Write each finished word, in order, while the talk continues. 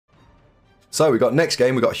So we got next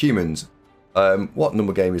game, we got humans. What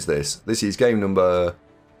number game is this? This is game number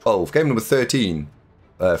 12, game number 13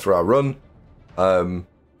 for our run. And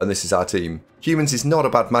this is our team. Humans is not a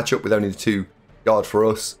bad matchup with only the 2 guard for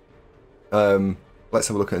us. Let's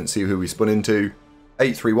have a look and see who we spun into.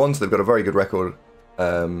 8-3-1, so they've got a very good record.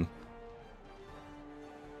 And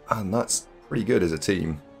that's pretty good as a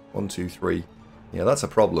team. 1, 2, 3. Yeah, that's a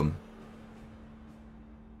problem.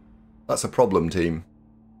 That's a problem, team.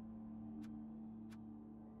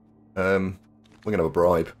 We're going to have a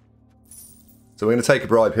bribe. So we're going to take a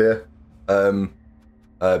bribe here. Because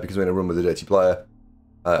we're going to run with a dirty player.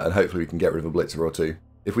 And hopefully we can get rid of a blitzer or 2.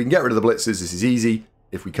 If we can get rid of the blitzers, this is easy.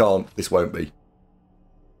 If we can't, this won't be.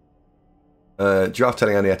 Giraffe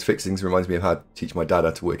telling Andy how to fix things reminds me of how to teach my dad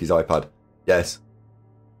how to work his iPad. Yes.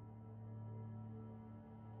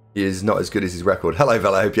 He is not as good as his record. Hello,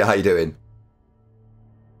 fella. How you doing?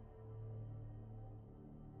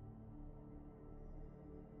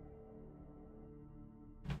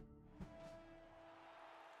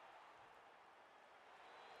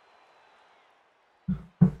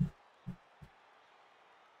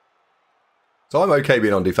 So I'm okay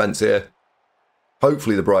being on defense here.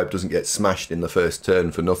 Hopefully the bribe doesn't get smashed in the first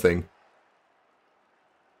turn for nothing.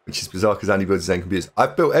 Which is bizarre because Andy builds his own computers.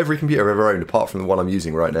 I've built every computer I've ever owned apart from the one I'm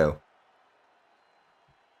using right now.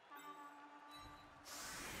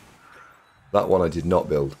 That one I did not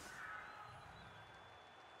build.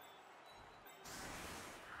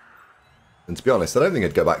 And to be honest, I don't think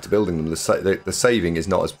I'd go back to building them. The saving is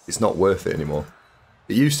not it's not worth it anymore.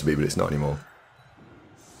 It used to be, but it's not anymore.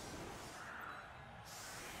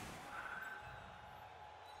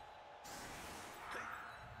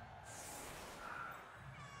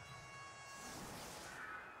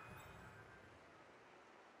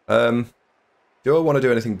 Do I want to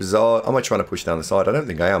do anything bizarre? Am I trying to push down the side? I don't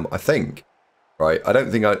think I am. I think, right, I don't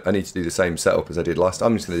think I need to do the same setup as I did last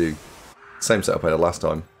time. I'm just going to do the same setup I had last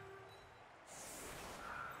time.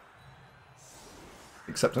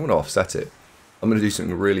 Except I'm going to offset it. I'm going to do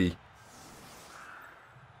something really,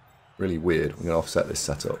 really weird. I'm going to offset this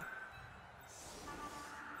setup.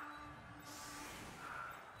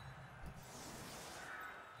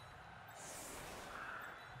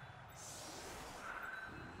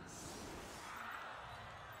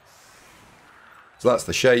 So that's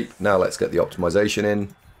the shape. Now let's get the optimization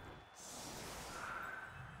in.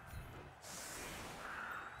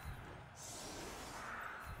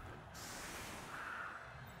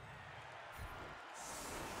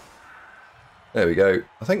 There we go.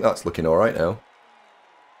 I think that's looking alright now.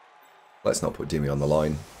 Let's not put Dimmy on the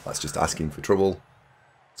line. That's just asking for trouble.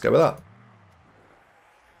 Let's go with that.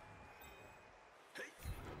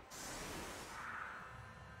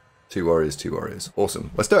 Two warriors, 2 warriors.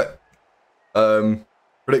 Awesome. Let's do it.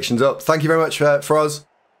 Predictions up. Thank you very much for us.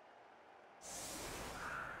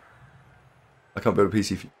 I can't build a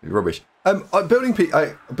PC. Rubbish. Building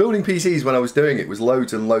PCs when I was doing it was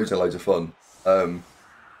loads and loads and loads of fun. And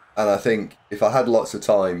I think if I had lots of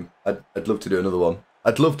time, I'd love to do another one.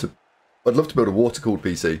 I'd love to build a water-cooled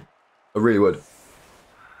PC. I really would.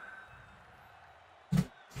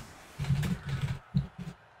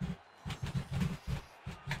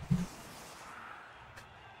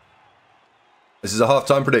 This is a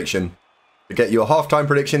half-time prediction. To get your half-time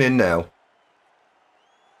prediction in now.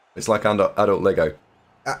 It's like adult Lego.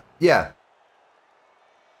 Yeah.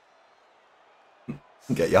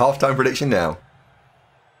 Get your half-time prediction now.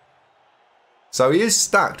 So he is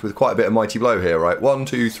stacked with quite a bit of Mighty Blow here, right? 1,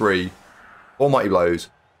 2, 3. 4 Mighty Blows.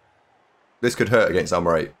 This could hurt against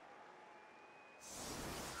Armor 8.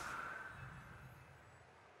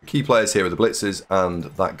 Key players here are the Blitzers and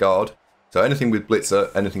that guard. So anything with Blitzer,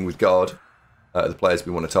 anything with guard. The players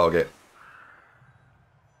we want to target.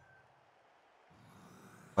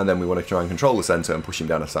 And then we want to try and control the centre and push him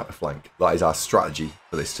down a flank. That is our strategy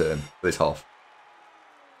for this turn, for this half.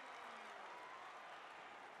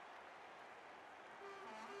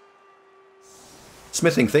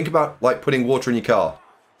 Smithing, think about like putting water in your car.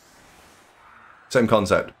 Same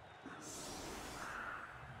concept.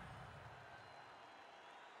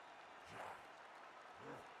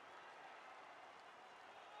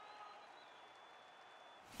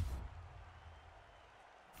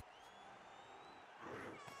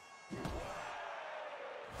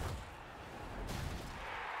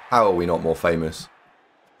 How are we not more famous?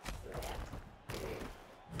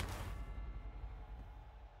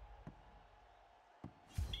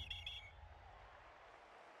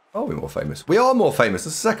 Are we more famous? We are more famous.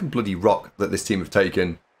 That's the second bloody rock that this team have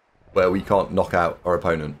taken where we can't knock out our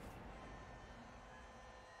opponent.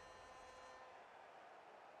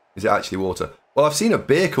 Is it actually water? Well, I've seen a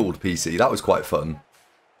beer-cooled PC. That was quite fun.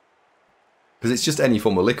 Because it's just any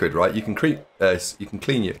form of liquid, right? You can clean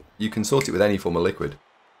it. You can sort it with any form of liquid.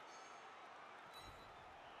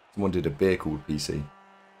 Someone did a beer called PC.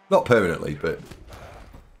 Not permanently, but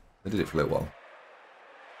they did it for a little while.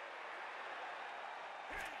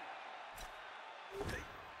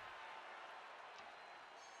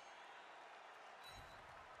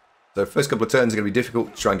 So first couple of turns are going to be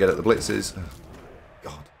difficult to try and get at the blitzes. Oh,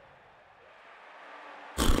 God.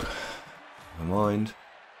 Never mind.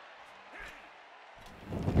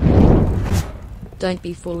 Don't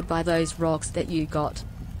be fooled by those rocks that you got.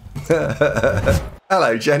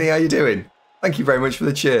 Hello, Jenny. How you doing? Thank you very much for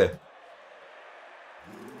the cheer.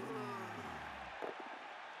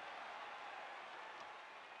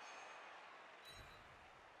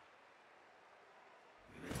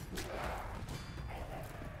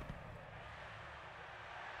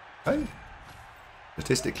 Okay.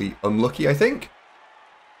 Statistically unlucky, I think.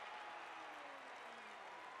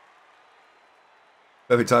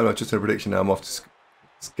 Perfect time. I've just done a prediction. Now I'm off to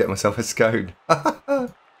get myself a scone.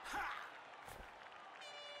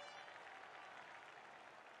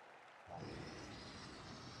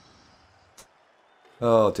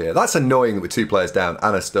 Oh dear, that's annoying that we're 2 players down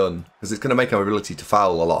and a stun, because it's going to make our ability to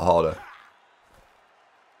foul a lot harder.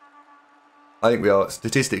 I think we are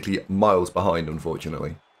statistically miles behind,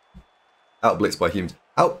 unfortunately. Out-blitzed by humans.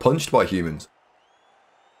 Out-punched by humans.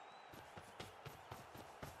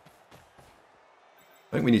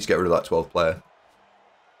 I think we need to get rid of that 12th player.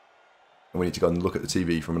 And we need to go and look at the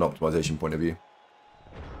TV from an optimization point of view.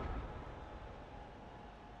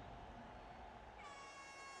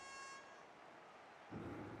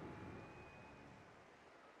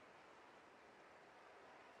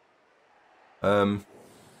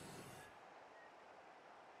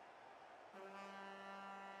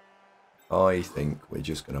 I think we're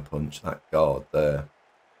just going to punch that guard there.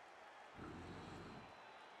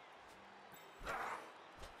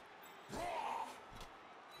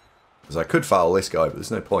 Because I could foul this guy, but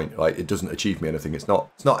there's no point. Like, it doesn't achieve me anything. It's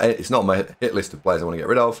not on my hit list of players I want to get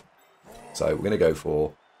rid of. So we're going to go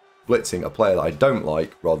for blitzing a player that I don't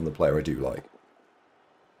like rather than the player I do like.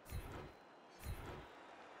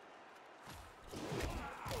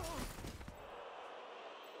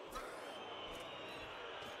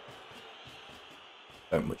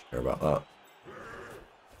 Don't much care about that.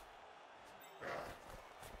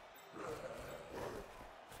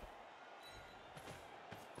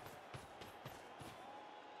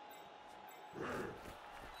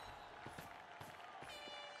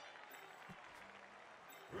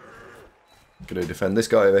 Going to defend this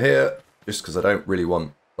guy over here, just because I don't really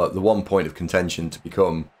want like the one point of contention to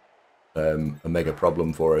become a mega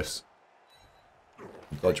problem for us.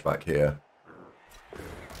 Dodge back here.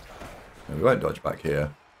 No, we won't dodge back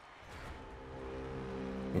here.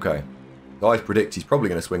 Okay. I predict he's probably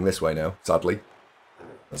going to swing this way now, sadly.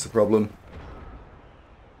 That's the problem.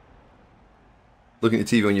 Looking at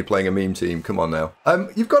TV when you're playing a meme team, come on now.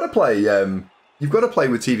 You've got to play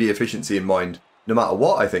with TV efficiency in mind, no matter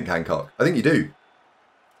what, I think, Hancock. I think you do.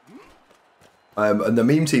 And the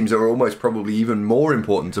meme teams are almost probably even more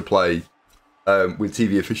important to play with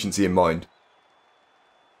TV efficiency in mind.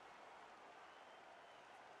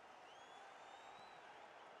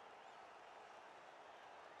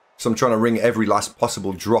 So I'm trying to wring every last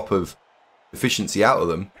possible drop of efficiency out of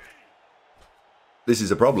them. This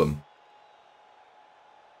is a problem.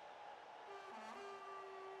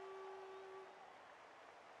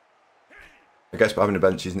 I guess having a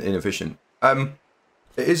bench isn't inefficient. It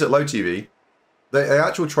is at low TV. The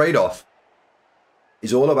actual trade-off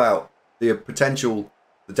is all about the damage potential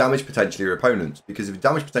of your opponents. Because if the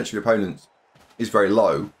damage potential of your opponents is very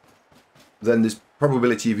low, then the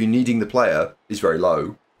probability of you needing the player is very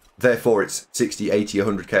low. Therefore, it's 60, 80,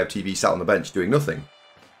 100k of TV sat on the bench doing nothing.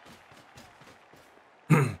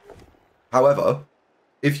 However,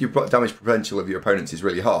 if your damage potential of your opponents is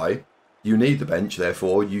really high, you need the bench,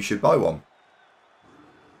 therefore you should buy one.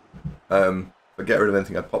 But get rid of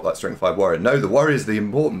anything, I'd pop that Strength 5 Warrior. No, the Warrior is the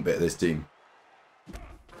important bit of this team.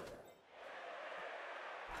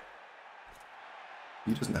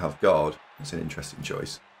 He doesn't have guard. It's an interesting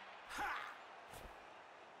choice.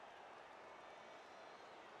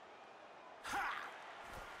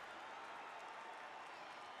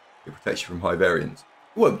 It protects you from high variance.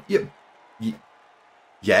 Well, yeah,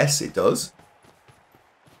 yes, it does.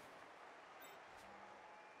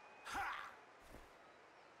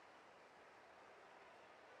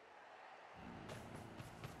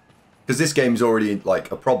 Because this game's already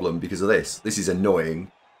like a problem because of this. This is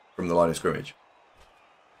annoying from the line of scrimmage.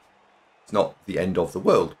 It's not the end of the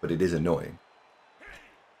world, but it is annoying.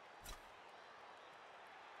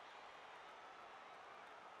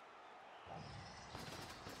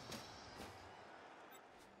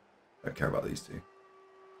 Don't care about these two.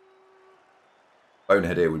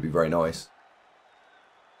 Bonehead here would be very nice.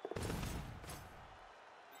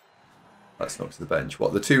 That's not to the bench.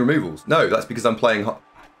 What, the 2 removals? No, that's because I'm playing...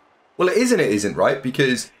 Well, it is and it isn't, right?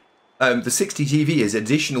 Because the 60 TV is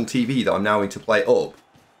additional TV that I'm now going to play up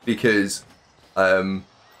because I've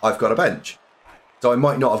got a bench. So I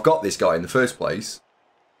might not have got this guy in the first place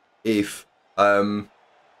if I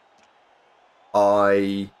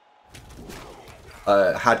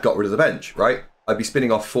had got rid of the bench, right? I'd be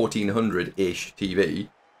spinning off 1400-ish TV, and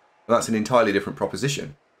that's an entirely different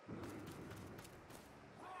proposition.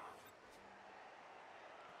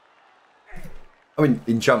 I mean,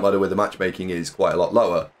 in Champ Ladder, where the matchmaking is quite a lot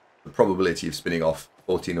lower, the probability of spinning off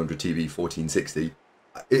 1400 TV, 1460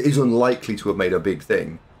 is unlikely to have made a big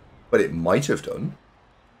thing, but it might have done.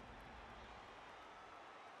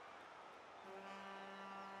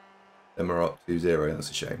 Then we're up 2-0,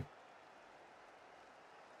 that's a shame.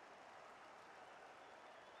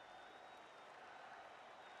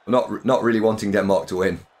 I'm not really wanting Denmark to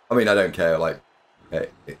win. I mean, I don't care. Like,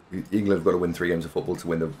 England have got to win 3 games of football to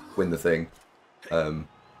win the thing.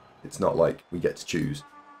 It's not like we get to choose.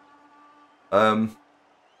 The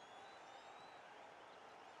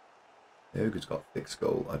Ogre's got thick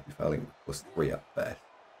skull. I'd be fouling +3 at best.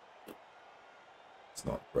 It's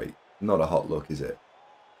not great. Not a hot look, is it?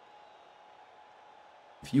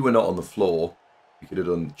 If you were not on the floor, you could have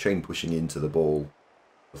done chain pushing into the ball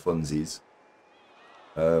for funsies.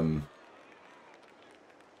 I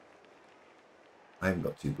haven't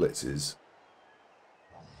got 2 blitzes.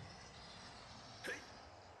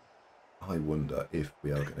 I wonder if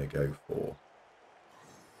we are going to go for...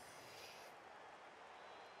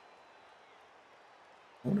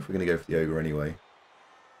 I wonder if we're going to go for the ogre anyway.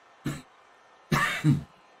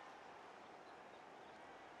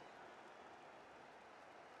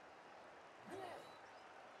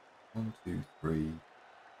 1, 2, 3.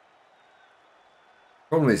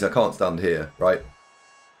 Problem is I can't stand here, right?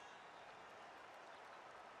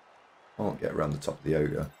 Can't get around the top of the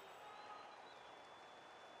ogre.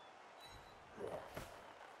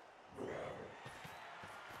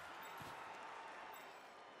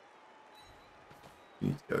 You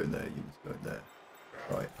need to go in there, you need to go in there.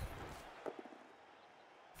 Right.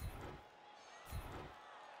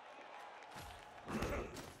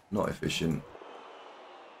 Not efficient.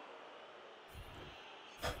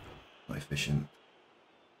 Not efficient.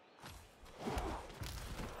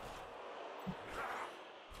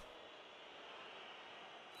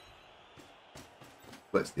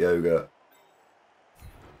 Blitz the ogre.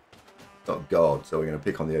 Got guard, so we're going to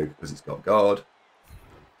pick on the ogre because it's got guard.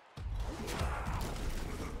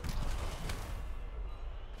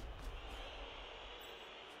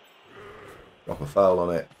 Drop a foul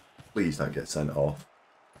on it. Please don't get sent off.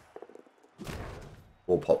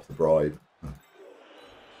 Or pop the bribe.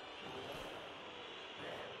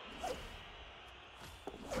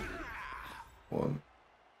 One.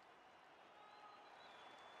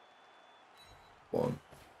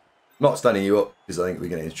 Not standing you up because I think we're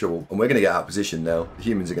going to get into trouble. And we're going to get out of position now. The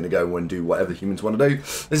humans are going to go and do whatever the humans want to do.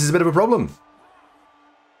 This is a bit of a problem.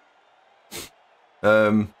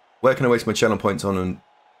 Where can I waste my channel points on, and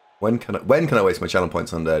when can I waste my channel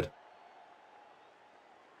points on dead?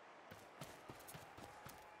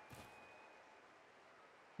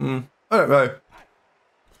 I don't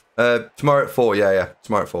know. Tomorrow at 4, yeah.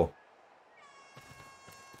 Tomorrow at 4.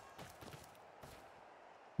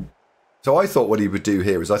 So I thought what he would do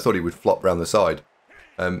here is I thought he would flop round the side.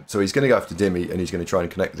 So he's going to go after Dimmy and he's going to try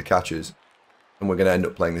and connect with the catchers. And we're going to end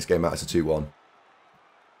up playing this game out as a 2-1.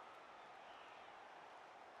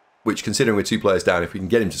 Which, considering we're 2 players down, if we can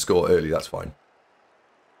get him to score early, that's fine.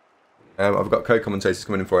 I've got co-commentators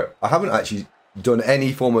coming in for it. I haven't actually done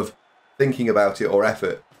any form of thinking about it or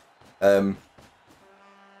effort. All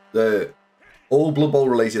Blood Bowl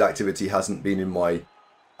related activity hasn't been in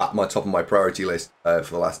at my top of my priority list for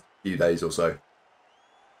the last few days or so.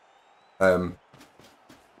 I've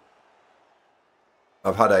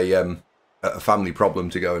had a family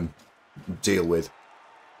problem to go and deal with,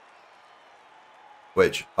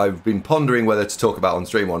 which I've been pondering whether to talk about on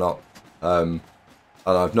stream or not, and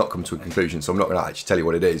I've not come to a conclusion, so I'm not going to actually tell you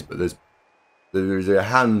what it is. But there's a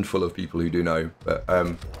handful of people who do know. But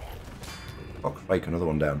I'll break another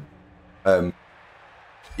one down.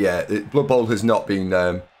 Yeah, Blood Bowl has not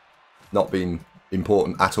been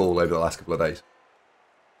important at all over the last couple of days.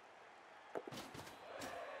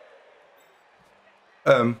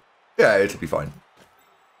 Yeah, it'll be fine.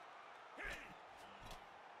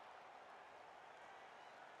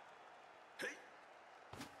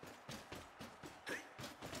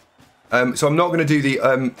 So I'm not going to do the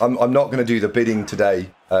I'm not going to do the bidding today.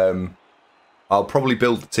 I'll probably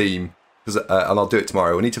build the team and I'll do it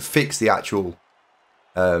tomorrow. I need to fix the actual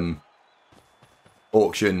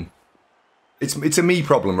auction. It's a me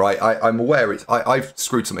problem, right? I'm aware I've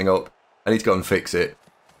screwed something up. I need to go and fix it,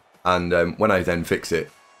 and when I then fix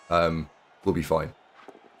it, we'll be fine.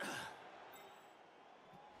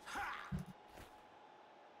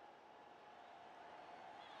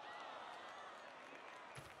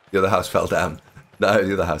 The other house fell down. No,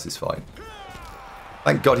 the other house is fine.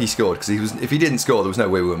 Thank God he scored, because if he didn't score, there was no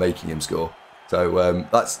way we were making him score. So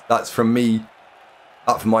that's from me.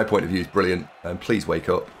 That, from my point of view, is brilliant. Please wake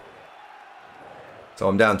up. So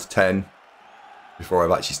I'm down to 10 before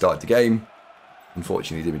I've actually started the game.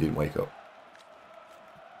 Unfortunately, Dimmy didn't wake up.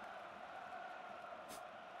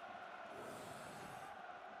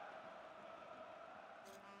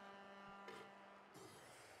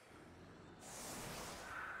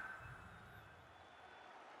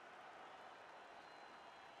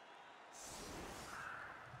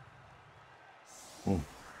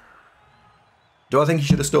 Do I think he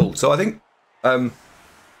should have stalled? So I think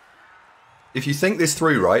if you think this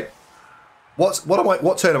through, right, what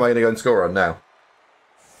turn am I going to go and score on now?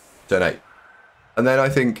 Turn 8. And then I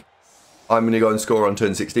think I'm going to go and score on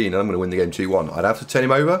turn 16 and I'm going to win the game 2-1. I'd have to turn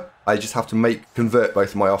him over. I just have to convert both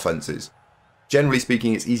of my offenses. Generally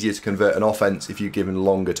speaking, it's easier to convert an offense if you're given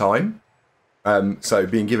longer time. So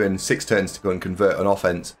being given 6 turns to go and convert an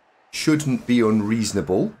offense shouldn't be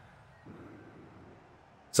unreasonable.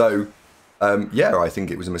 So, yeah, I think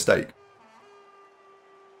it was a mistake.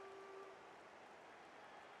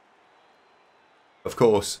 Of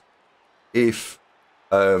course, if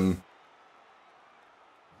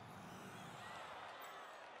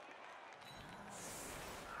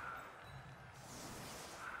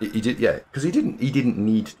he did, yeah, because he didn't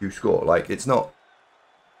need to score. Like, it's not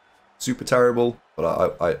super terrible,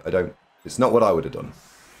 but I don't. It's not what I would have done.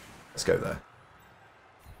 Let's go there.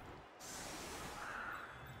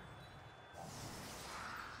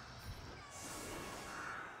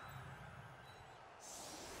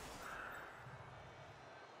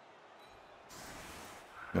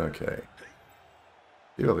 Okay.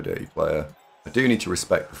 Do have a dirty player. I do need to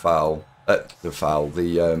respect the foul.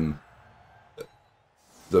 The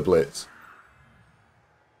blitz.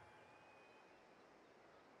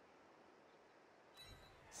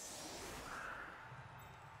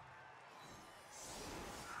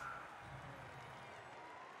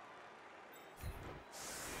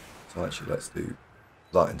 So actually, let's do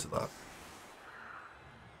that into that.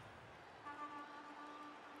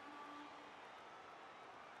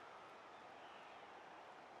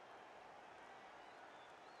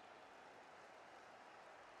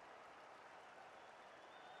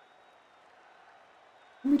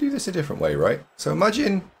 Let me do this a different way, right? So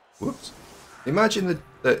imagine, whoops, imagine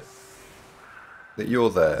that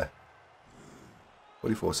you're there.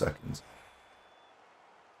 44 seconds.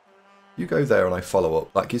 You go there and I follow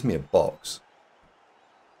up. That gives me a box.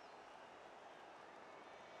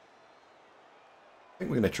 I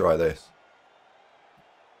think we're going to try this.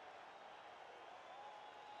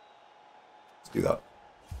 Let's do that.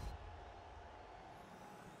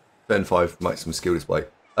 Turn 5, maximum skill display.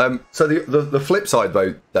 So the flip side,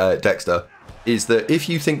 though, Dexter, is that if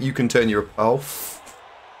you think you can turn your... Oh,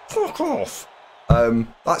 fuck off.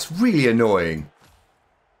 That's really annoying.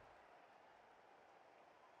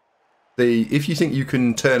 If you think you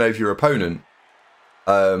can turn over your opponent,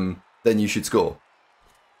 then you should score.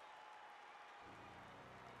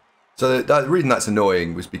 So the reason that's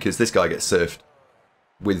annoying was because this guy gets surfed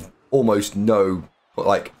with almost no...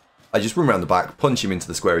 Like, I just run around the back, punch him into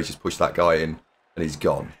the square, he's just pushed that guy in. And he's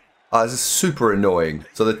gone. This is super annoying.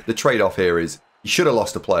 So the trade-off here is he should have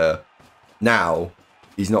lost a player. Now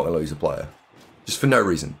he's not going to lose a player. Just for no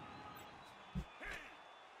reason.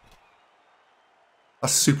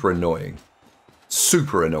 That's super annoying.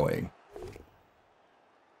 Super annoying.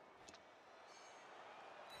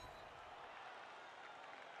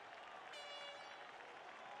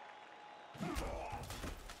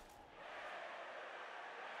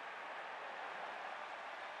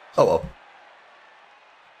 Oh well.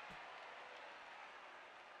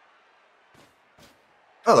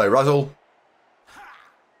 Hello, Razzle.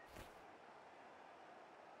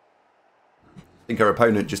 I think our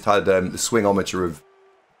opponent just had the swingometer of,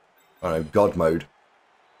 I don't know, God mode.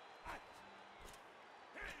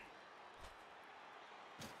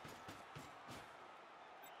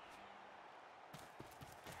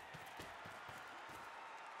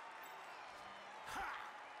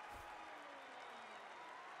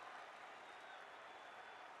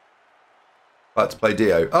 About to play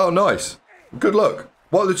Dio. Oh, nice. Good luck.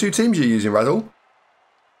 What are the two teams you're using, Razzle?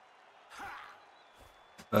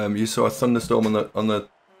 You saw a thunderstorm on the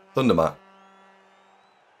thunder map.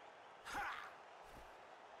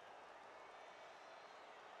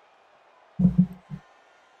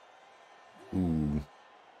 Ooh.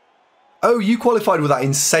 Oh, you qualified with that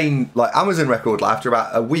insane like Amazon record like, after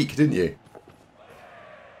about a week, didn't you?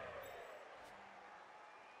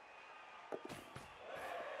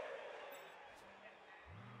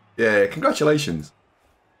 Yeah, congratulations.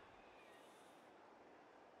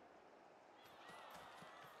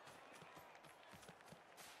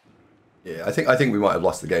 Yeah, I think we might have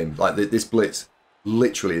lost the game. Like this blitz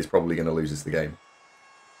literally is probably going to lose us the game.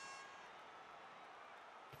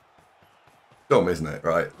 Dumb, isn't it?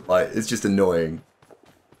 Right? Like it's just annoying.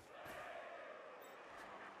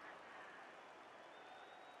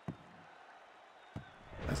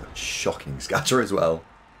 That's a shocking scatter as well.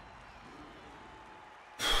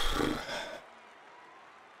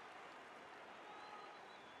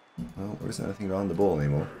 Well, there isn't anything behind the ball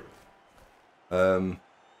anymore.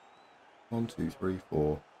 1, 2, 3,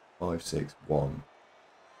 4, 5, 6, 1.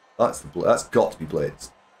 That's got to be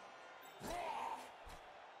blitzed.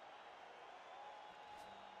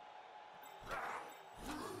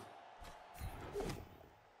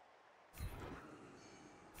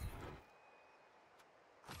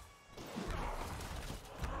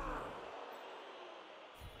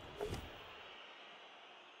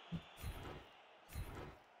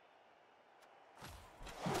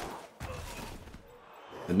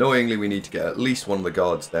 Annoyingly, we need to get at least one of the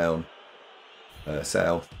guards down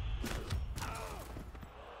south.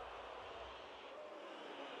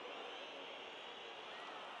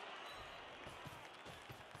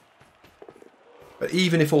 But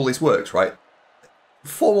even if all this works, right,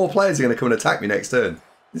 4 more players are going to come and attack me next turn.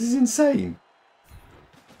 This is insane.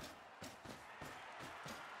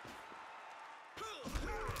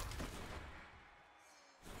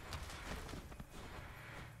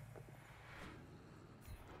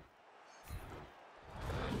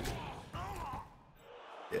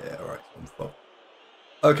 Yeah, alright, I'm fucked.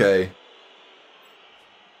 Okay.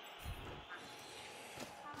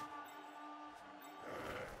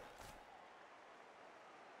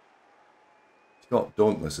 It's got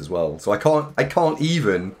Dauntless as well. So I can't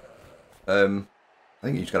even I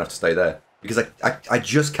think you're just gonna have to stay there. Because I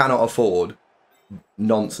just cannot afford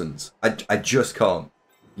nonsense. I just can't.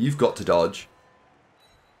 You've got to dodge.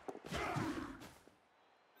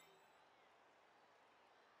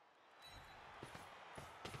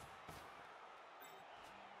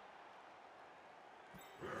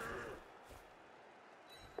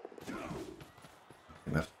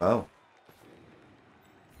 You have to foul.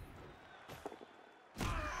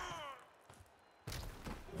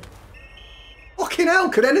 Fucking hell,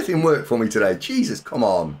 could anything work for me today? Jesus, come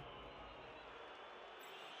on.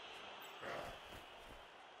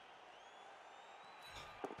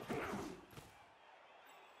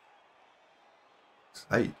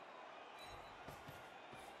 Hey.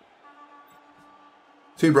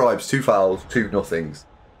 2 bribes, 2 fouls, 2 nothings.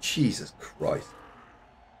 Jesus Christ.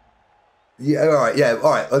 Yeah, alright, yeah,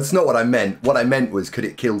 alright. That's not what I meant. What I meant was, could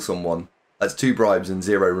it kill someone? That's 2 bribes and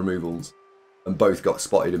 0 removals. And both got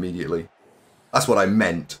spotted immediately. That's what I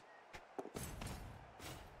meant.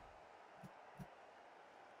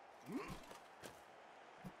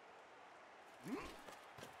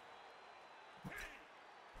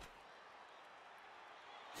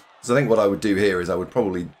 So I think what I would do here is I would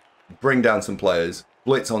probably bring down some players,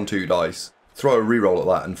 blitz on 2 dice, throw a reroll at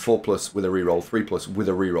that, and 4+ with a reroll, 3+ with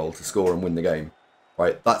a reroll to score and win the game.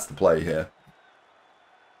 Right, that's the play here.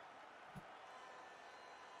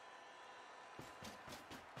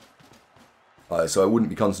 So I wouldn't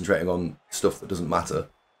be concentrating on stuff that doesn't matter.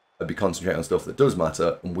 I'd be concentrating on stuff that does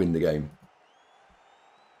matter and win the game.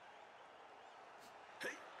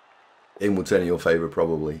 Game will turn in your favour,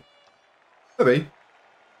 probably. Maybe.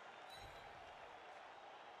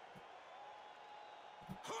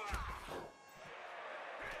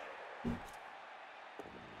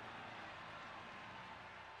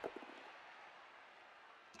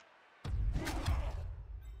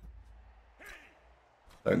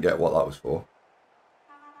 Don't get what that was for.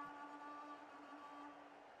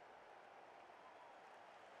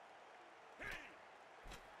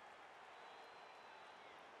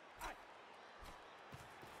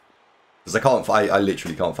 Because I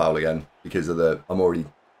literally can't foul again because of the,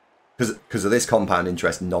 because of this compound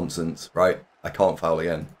interest nonsense, right? I can't foul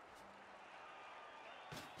again.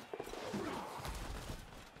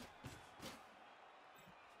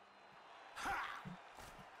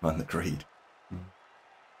 Man, the greed.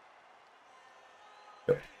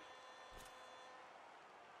 Yep.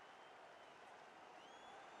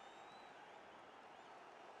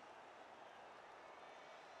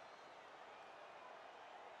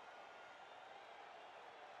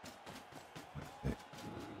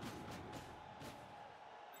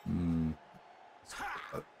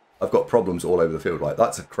 I've got problems all over the field. Like,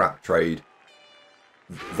 that's a crap trade.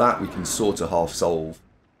 That we can sort of half solve.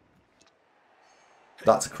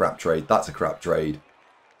 That's a crap trade. That's a crap trade.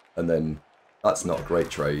 And then that's not a great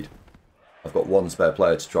trade. I've got one spare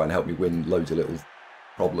player to try and help me win loads of little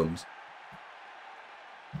problems.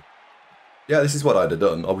 Yeah, this is what I'd have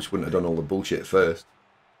done. I just wouldn't have done all the bullshit first.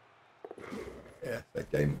 Yeah,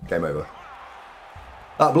 game over.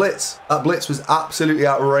 That blitz was absolutely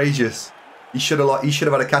outrageous. He should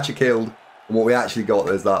have had a catcher killed. And what we actually got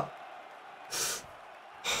is that.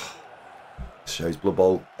 Shows Blood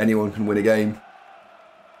Bowl. Anyone can win a game.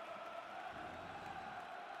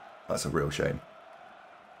 That's a real shame.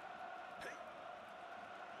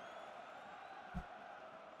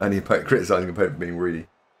 And the opponent criticising the opponent for being greedy.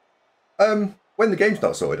 When the game's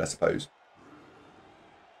not sorted, I suppose.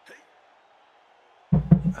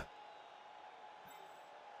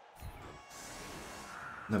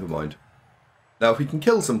 Never mind. Now, if we can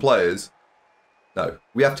kill some players... No,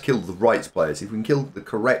 we have to kill the right players. If we can kill the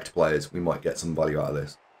correct players, we might get some value out of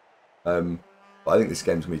this. But I think this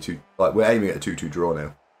game's going to be too... Like, we're aiming at a 2-2 draw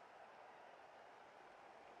now.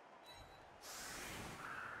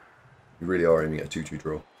 We really are aiming at a 2-2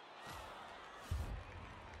 draw.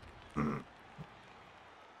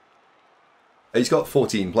 He's got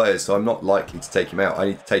 14 players, so I'm not likely to take him out. I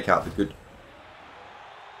need to take out the good...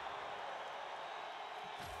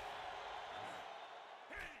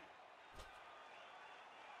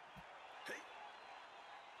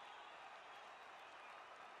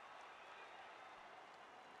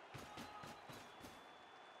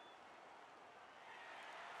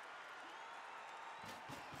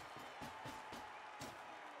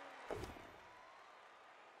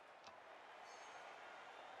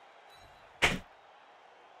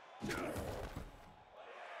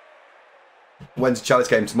 When's the Chalice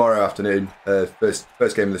game? Tomorrow afternoon. First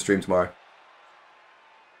game of the stream tomorrow.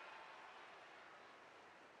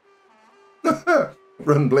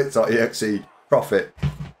 Run blitz.exe. Profit.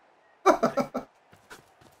 That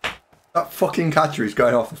fucking catcher is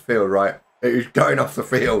going off the field, right? It is going off the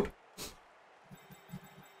field.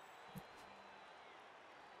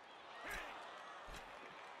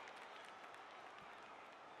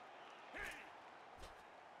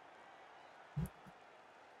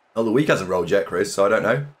 Oh, the week hasn't rolled yet, Chris, so I don't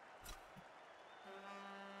know.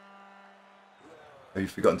 Oh,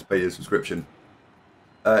 you've forgotten to pay your subscription.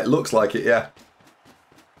 It looks like it, yeah.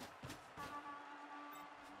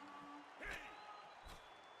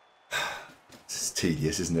 This is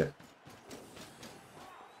tedious, isn't it?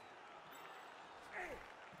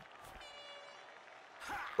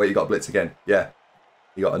 Wait, you got a blitz again? Yeah.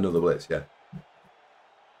 You got another blitz, yeah.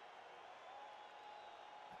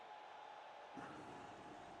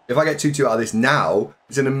 If I get 2-2 out of this now,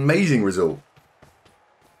 it's an amazing result.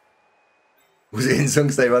 Was it in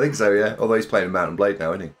Sungstave? I think so, yeah. Although he's playing Mountain Blade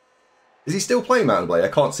now, isn't he? Is he still playing Mountain Blade? I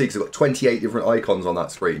can't see because I've got 28 different icons on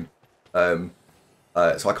that screen. So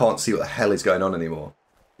I can't see what the hell is going on anymore.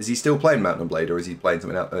 Is he still playing Mountain Blade or is he playing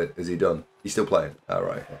something else? Is he done? He's still playing. Oh,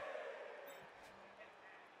 right. Okay.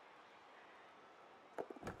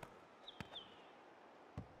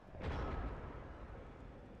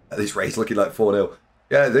 At this rate's looking like 4-0.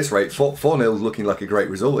 Yeah, at this rate, 4-0 is looking like a great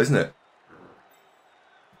result, isn't it?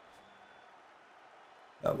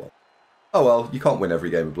 Oh well. Oh well, you can't win every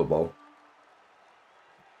game of Blood Bowl.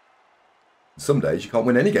 Some days you can't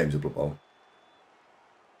win any games of Blood Bowl.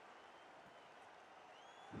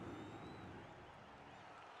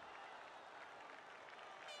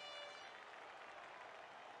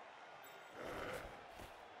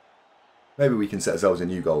 Maybe we can set ourselves a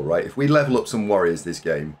new goal, right? If we level up some warriors this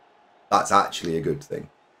game, that's actually a good thing.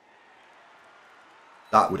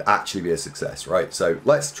 That would actually be a success, right? So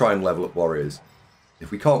let's try and level up warriors.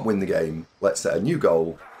 If we can't win the game, let's set a new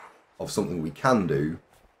goal of something we can do,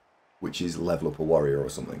 which is level up a warrior or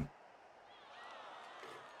something.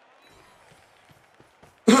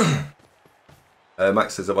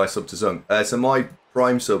 Max says, have I subbed to Zung? So my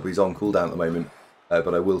Prime sub is on cooldown at the moment,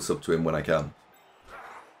 but I will sub to him when I can.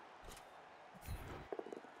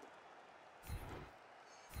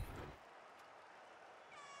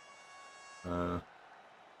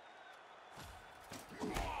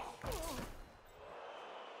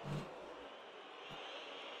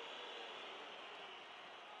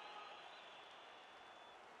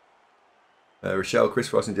 Rochelle, Chris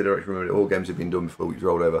Frost and Direct remembered all games have been done before weeks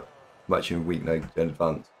rolled over. Matching a week in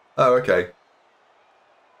advance. Oh, okay.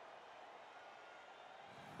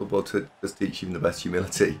 Football does teach even the best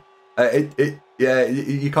humility. Yeah,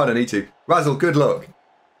 you kind of need to. Razzle, good luck.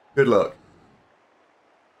 Good luck.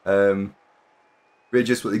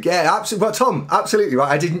 Readjust what the... Yeah, absolutely. But Tom, absolutely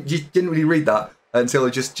right. You didn't really read that. until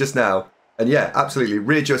just now. And yeah, absolutely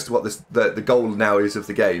readjust what the goal now is of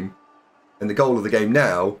the game. And the goal of the game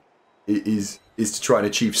now is to try and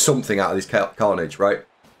achieve something out of this carnage, right?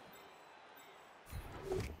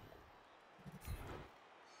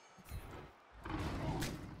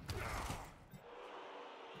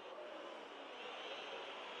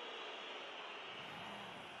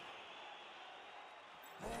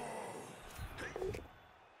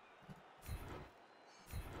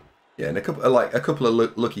 Yeah, and a couple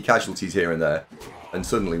of lucky casualties here and there, and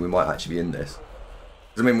suddenly we might actually be in this.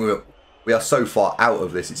 I mean, we are so far out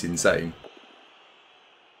of this; it's insane.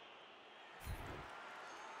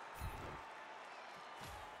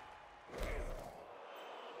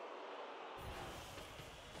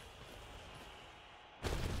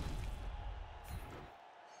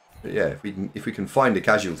 But yeah, if we can find a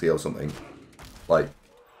casualty or something, like.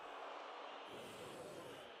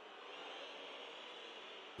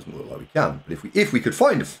 Doesn't look like we can, but if we could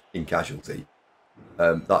find a fucking casualty,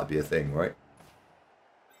 that'd be a thing, right?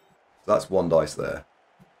 So that's one dice there.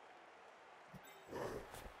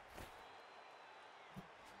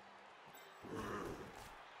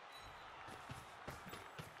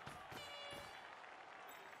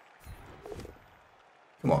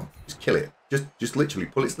 Come on, just kill it. Just literally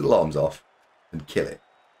pull its little arms off and kill it.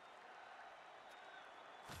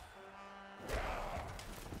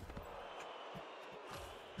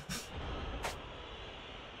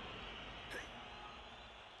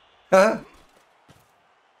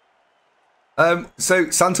 So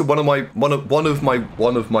Santa, one of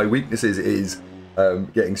my weaknesses is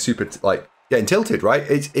getting getting tilted, right?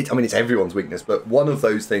 I mean it's everyone's weakness, but one of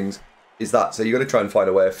those things is that. So you got to try and find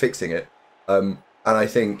a way of fixing it. And I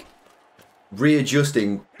think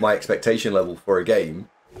readjusting my expectation level for a game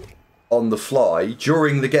on the fly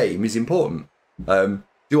during the game is important.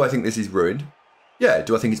 Do I think this is ruined? Yeah.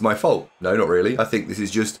 Do I think it's my fault? No, not really. I think this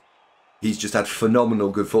is just he's just had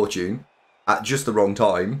phenomenal good fortune at just the wrong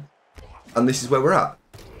time. And this is where we're at.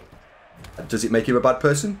 Does it make him a bad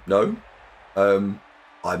person? No. I'm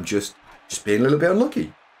just being a little bit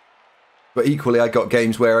unlucky. But equally, I got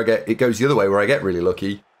games where it goes the other way, where I get really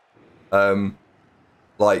lucky.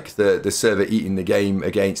 Like the server eating the game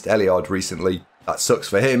against Eliard recently. That sucks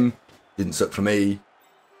for him. Didn't suck for me.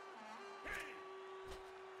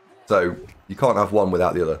 So you can't have one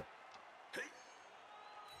without the other.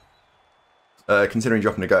 Considering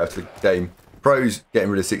dropping a go after the game. Pros,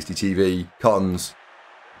 getting rid of 60 TV. Cons,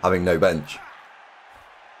 having no bench.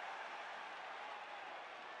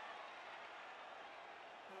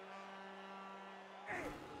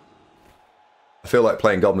 I feel like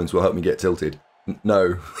playing goblins will help me get tilted.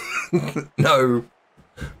 No. No.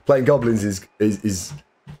 Playing goblins is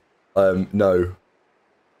no.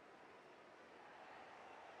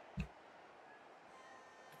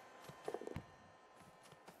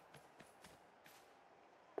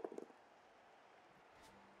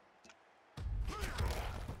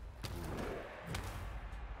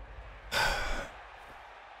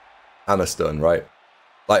 And a stun, right?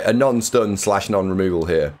 Like a non-stun / non-removal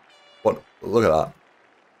here. What? Look at that.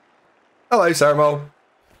 Hello, Ceramol.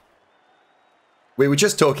 We were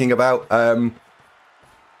just talking about the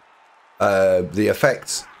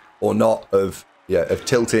effects or not of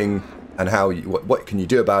tilting and how what can you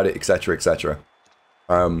do about it, etc., etc.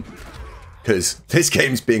 Because this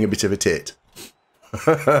game's being a bit of a tit,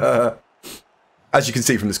 as you can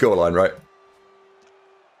see from the scoreline, right?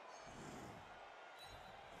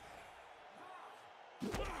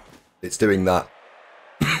 It's doing that.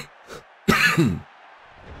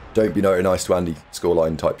 Don't be very nice to Andy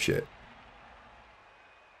scoreline type shit.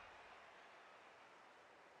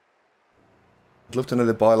 I'd love to know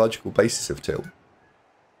the biological basis of tilt.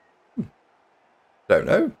 Don't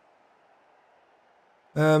know.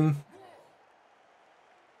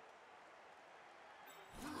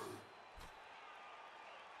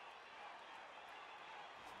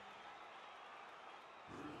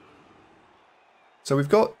 So we've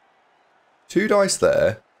got 2 dice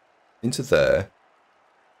there, into there.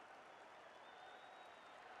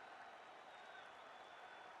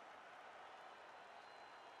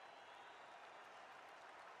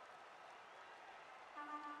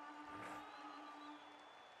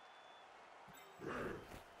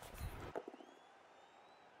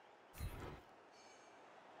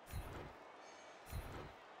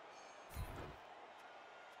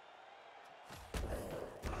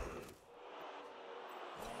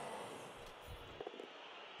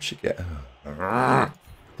 Should get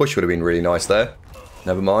push would have been really nice there.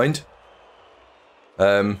 Never mind.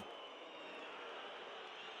 Because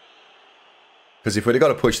if we'd have got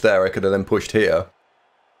a push there, I could have then pushed here.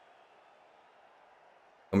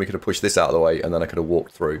 And we could have pushed this out of the way, and then I could have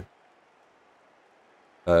walked through.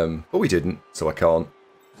 But we didn't, so I can't.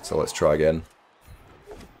 So let's try again.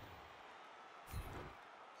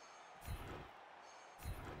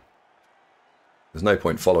 There's no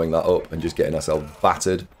point following that up and just getting ourselves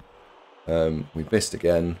battered. We've missed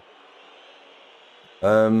again.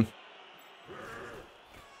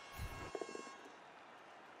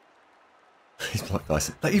 These block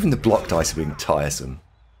dice, even the block dice are being tiresome.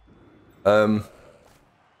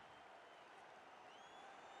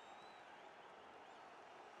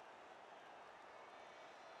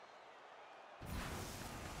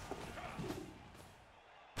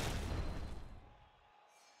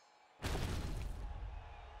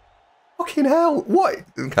 Fucking hell! What?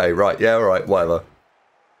 Okay, right, yeah, alright, whatever.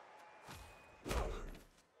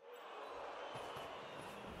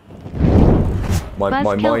 My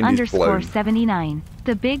mind is blown. 79.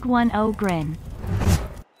 The big 1-0 grin.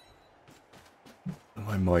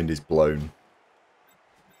 My mind is blown.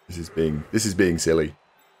 This is being silly.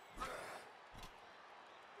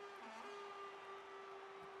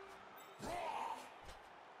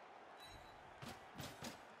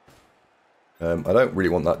 I don't really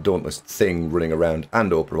want that dauntless thing running around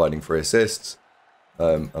and or providing free assists.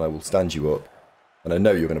 And I will stand you up. And I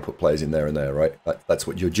know you're going to put players in there and there, right? That's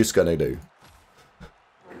what you're just going to do.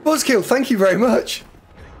 Buzzkill, thank you very much.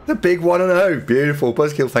 The big 1-0. Beautiful.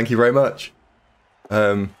 Buzzkill, thank you very much.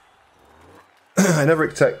 I never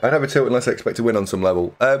tilt unless I expect to win on some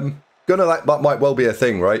level. That might well be a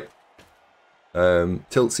thing, right?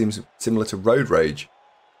 Tilt seems similar to road rage.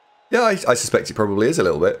 Yeah, I suspect it probably is a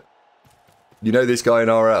little bit. You know this guy in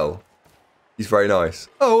RL? He's very nice.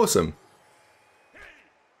 Oh, awesome.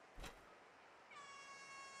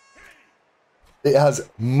 It has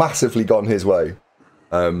massively gone his way.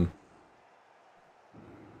 And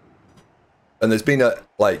there's been a,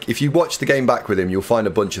 like, if you watch the game back with him, you'll find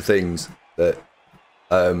a bunch of things that,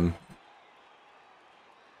 had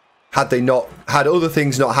other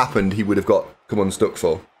things not happened, he would have come unstuck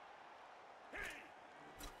for.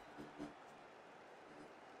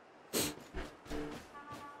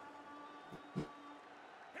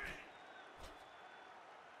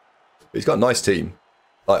 But he's got a nice team.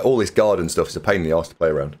 Like, all this guard and stuff is a pain in the arse to play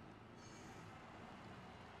around.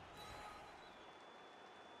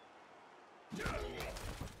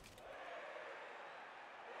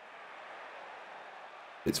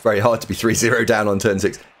 It's very hard to be 3-0 down on turn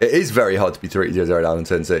 6. It is very hard to be 3-0 down on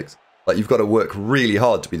turn 6. Like, you've got to work really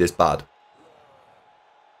hard to be this bad.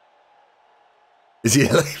 Is he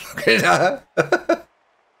like fucking...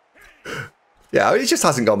 Yeah, it just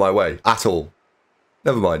hasn't gone my way at all.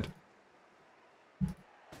 Never mind.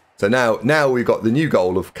 So now we've got the new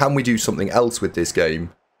goal of, can we do something else with this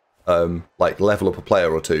game? Like level up a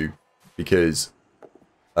player or two, because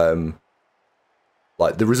like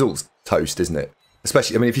the result's toast, isn't it?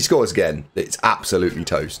 Especially, I mean, if he scores again, it's absolutely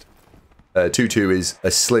toast. 2-2 is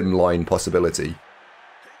a slim line possibility.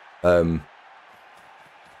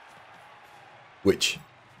 Which,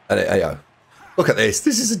 and yeah, look at this.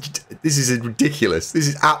 This is ridiculous. This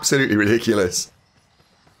is absolutely ridiculous.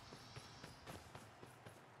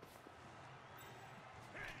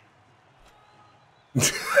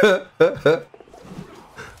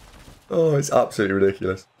 Oh, it's absolutely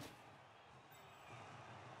ridiculous.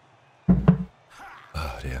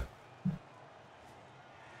 Oh dear.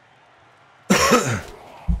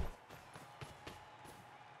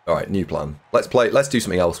 All right, new plan. Let's do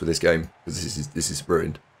something else with this game, because this is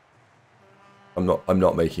ruined. I'm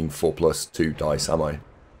not making 4+2 dice, am I?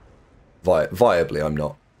 Viably, I'm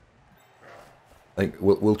not. I think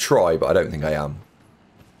we'll try, but I don't think I am.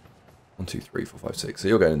 1, 2, 3, 4, 5, 6. So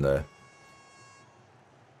you're going in there.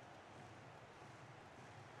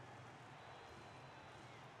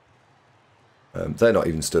 They're not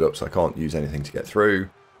even stood up, so I can't use anything to get through.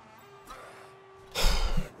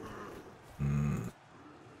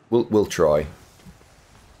 We'll try.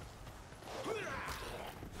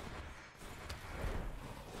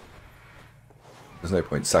 There's no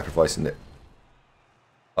point sacrificing it.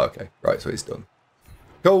 Okay, right, so it's done.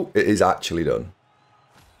 Cool, it is actually done.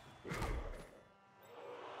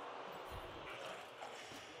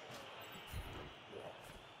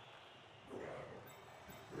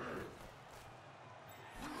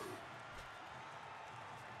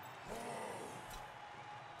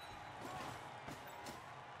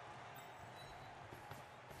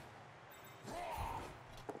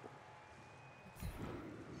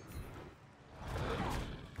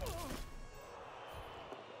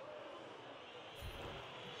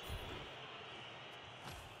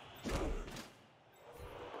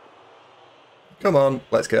 Come on,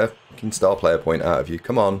 let's get a fucking star player point out of you.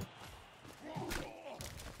 Come on.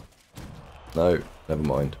 No, never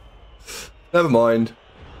mind. Never mind.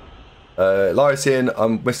 Lyrian, I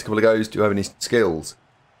missed a couple of goes. Do you have any skills?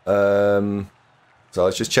 So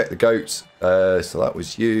let's just check the goats. So that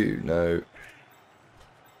was you. No.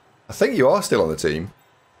 I think you are still on the team.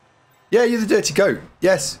 Yeah, you're the dirty goat.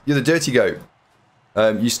 Yes, you're the dirty goat.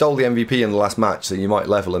 You stole the MVP in the last match, so you might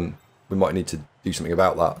level, and we might need to do something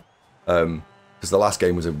about that. Because the last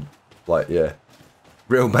game was yeah,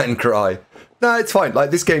 real men cry. No, it's fine.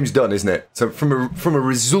 Like, this game's done, isn't it? So from a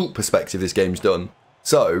result perspective, this game's done.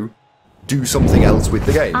 So do something else with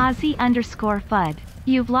the game. Aussie_FUD.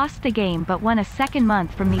 You've lost the game, but won a second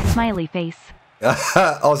month from the smiley face.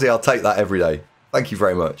 Aussie, I'll take that every day. Thank you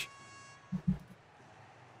very much.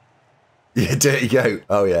 Yeah, dirty goat.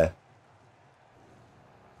 Oh yeah.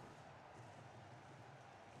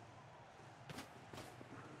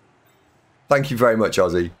 Thank you very much,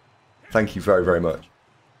 Aussie. Thank you very, very much.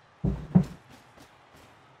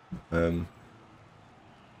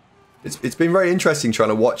 It's been very interesting trying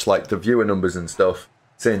to watch like the viewer numbers and stuff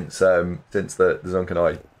since the Zunk and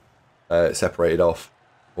I separated off,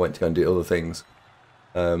 went to go and do other things,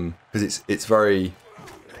 because it's very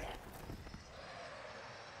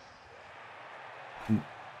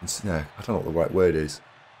no, I don't know what the right word is.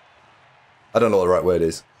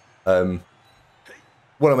 Want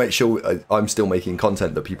to make sure I'm still making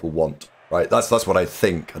content that people want, right? That's what I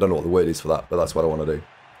think. I don't know what the word is for that, but that's what I want to do.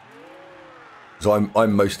 So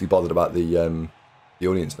I'm mostly bothered about the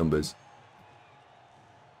audience numbers.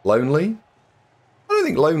 Lonely? I don't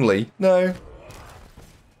think lonely. No.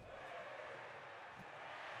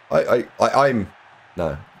 I'm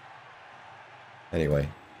no. Anyway.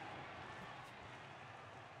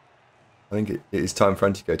 I think it is time for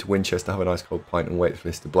Andy to go to Winchester, have a nice cold pint and wait for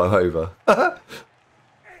this to blow over.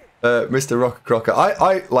 Mr. Rocker Crocker.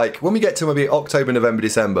 I like when we get to maybe October, November,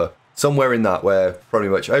 December, somewhere in that where pretty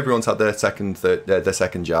much everyone's had their second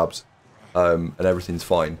jabs, and everything's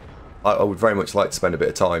fine. I would very much like to spend a bit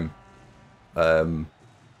of time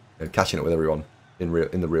catching up with everyone in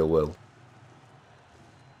the real world.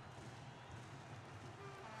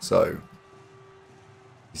 So,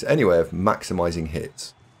 is there any way of maximising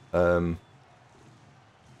hits? Fill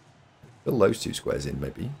those two squares in,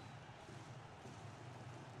 maybe.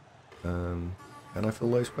 Can I fill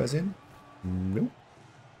those squares in? Nope.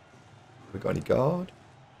 Have we got any guard?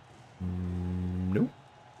 Nope.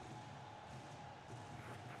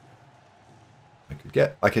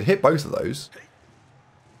 I could hit both of those.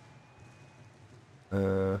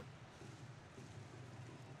 I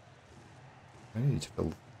need to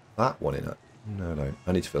fill that one in. No.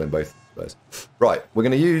 I need to fill in both of those. Right, we're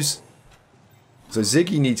going to use... So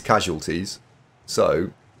Ziggy needs casualties.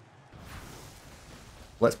 So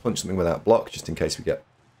let's punch something without block, just in case we get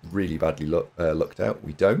really badly looked out.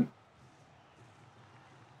 We don't.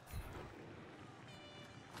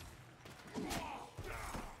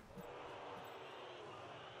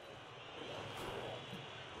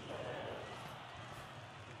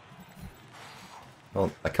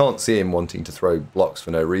 I can't see him wanting to throw blocks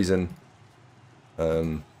for no reason.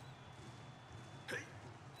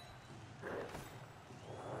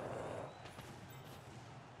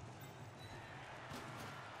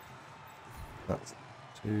 That's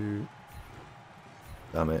two.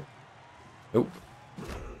 Damn it. Oh.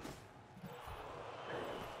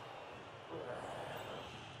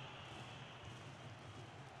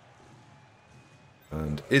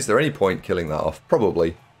 And is there any point killing that off?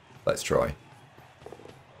 Probably. Let's try.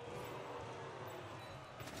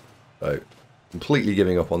 So, completely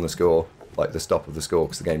giving up on the score, like the stop of the score,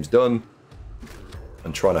 because the game's done,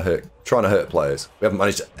 and trying to hurt players. We haven't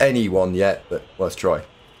managed anyone yet, but let's try.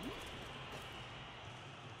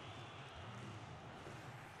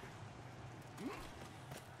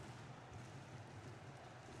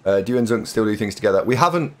 Do you and Zunk still do things together? We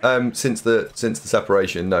haven't since the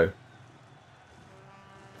separation. No.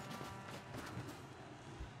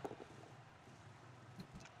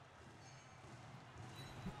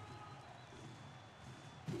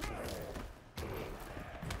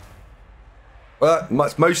 Well,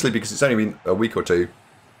 that's mostly because it's only been a week or two.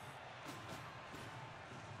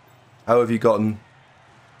 How have you gotten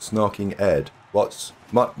Snarking Ed? What's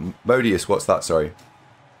Modius? What's that? Sorry.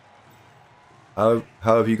 How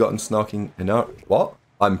have you gotten Snarking Ed? What?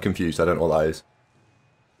 I'm confused. I don't know what that is.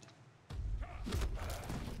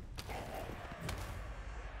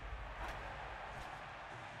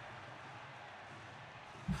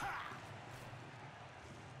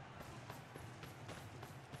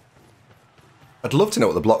 I'd love to know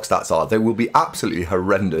what the block stats are. They will be absolutely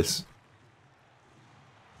horrendous.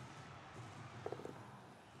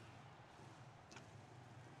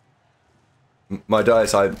 My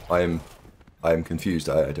dice, I am I am confused.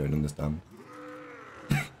 I don't understand.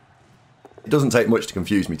 It doesn't take much to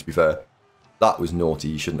confuse me, to be fair. That was naughty.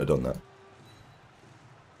 You shouldn't have done that.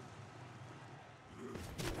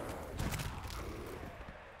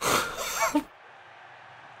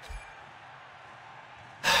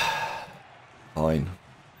 Fine.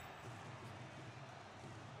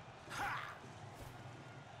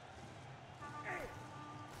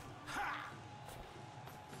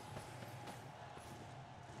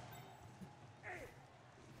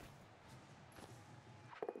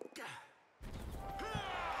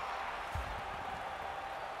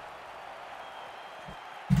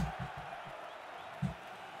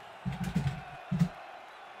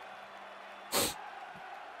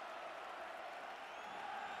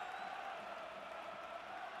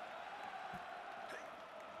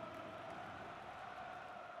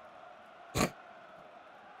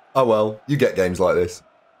 Oh well, you get games like this.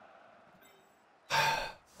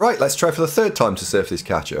 Right, let's try for the third time to surf this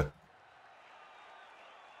catcher.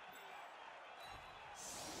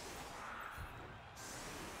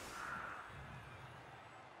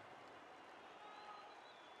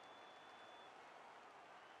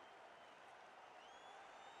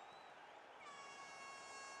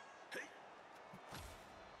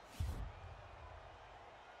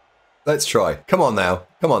 Let's try. Come on now.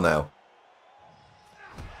 Come on now.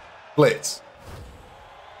 Blitz.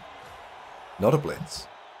 Not a blitz.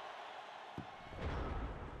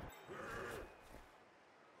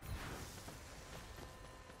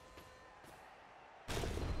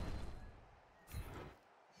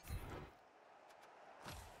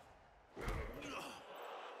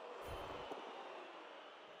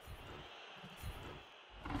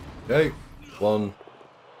 Okay. 1,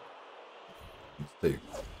 2.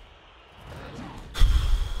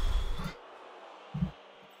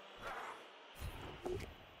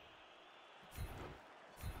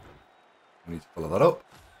 I need to follow that up.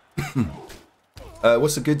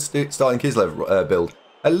 What's a good starting kids level build?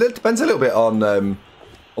 It depends a little bit on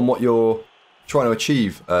what you're trying to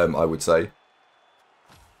achieve. I would say.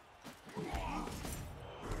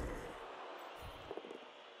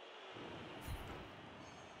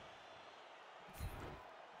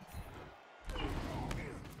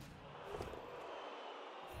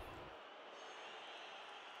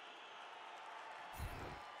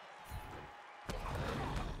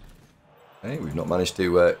 Okay, we've not managed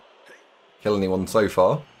to kill anyone so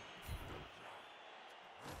far.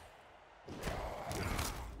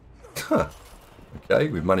 Huh. Okay,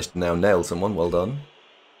 we've managed to now nail someone. Well done.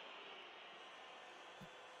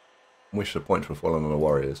 Wish the points were falling on the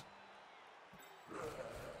warriors.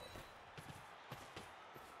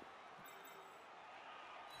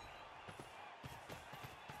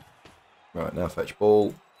 Right, now fetch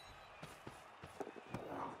ball.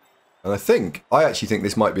 And I actually think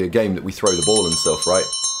this might be a game that we throw the ball and stuff, right?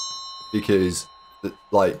 Because,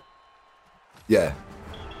 like, yeah.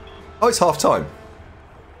 Oh, it's half time.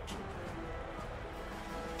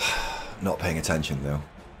 Not paying attention, though.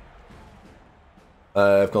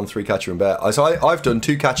 I've gone 3 catcher and bear. So I've done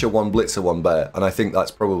 2 catcher, 1 blitzer, 1 bear. And I think that's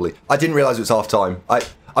probably... I didn't realise it was half time.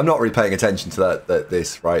 I'm not really paying attention to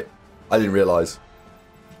this, right? I didn't realise.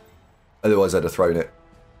 Otherwise, I'd have thrown it.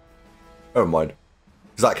 Never mind.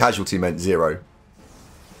 Because that casualty meant 0.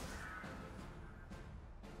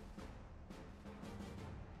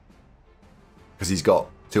 Because he's got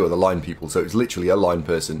 2 other line people, so it's literally a line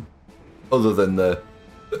person. Other than the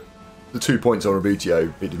 2 points on Rabutio,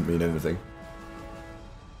 it didn't mean anything.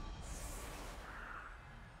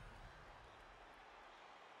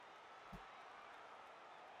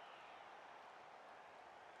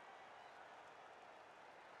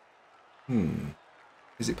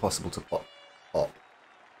 Is it possible to pop?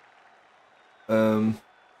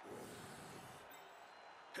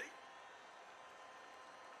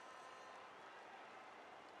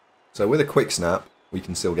 So with a quick snap, we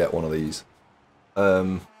can still get one of these.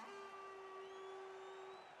 With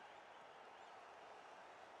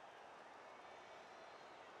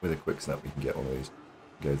a quick snap, we can get one of these.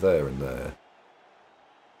 Go there and there.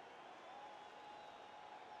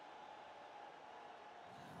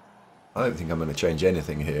 I don't think I'm going to change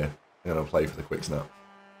anything here. I'm going to play for the quick snap.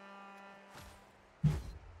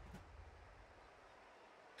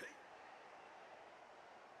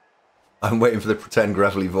 I'm waiting for the pretend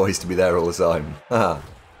gravelly voice to be there all the time. Haha.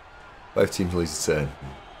 Both teams lose a turn.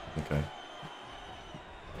 Okay.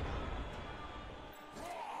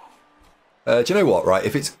 Do you know what, right?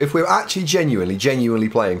 If we're actually genuinely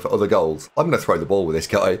playing for other goals, I'm going to throw the ball with this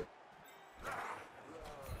guy.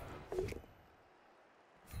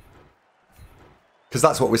 Because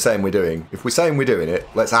that's what we're saying we're doing. If we're saying we're doing it,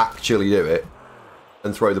 let's actually do it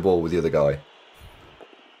and throw the ball with the other guy.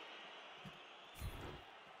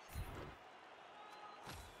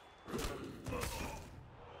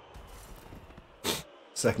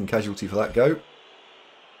 Second casualty for that go.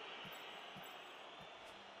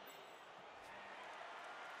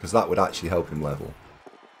 Because that would actually help him level.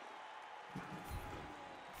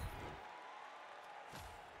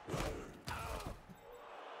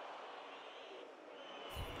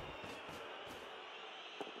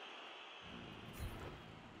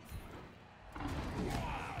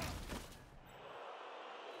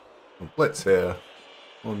 Blitz here.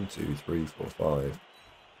 1, 2, 3, 4, 5.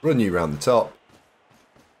 Run you round the top.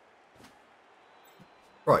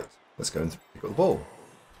 Right, let's go and pick up the ball.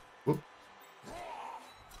 Whoop.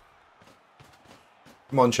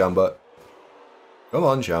 Come on, Chamba. Come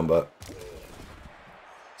on, Chamba.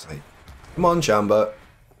 Say, come on, Chamba.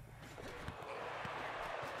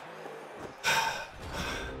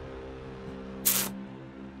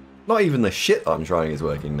 Not even the shit that I'm trying is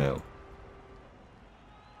working now.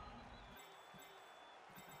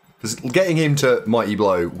 Because getting him to Mighty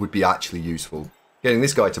Blow would be actually useful. Getting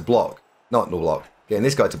this guy to block, not no block, getting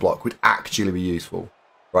this guy to block would actually be useful.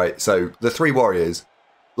 Right, so the 3 warriors,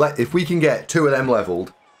 if we can get 2 of them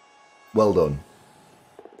leveled, well done.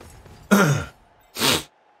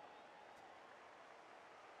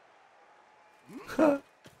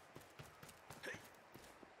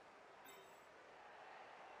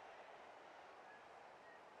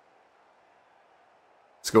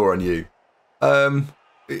 Score on you.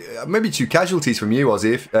 Maybe 2 casualties from you,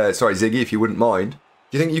 Ozzy. Sorry, Ziggy, if you wouldn't mind.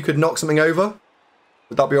 Do you think you could knock something over?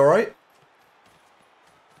 Would that be all right?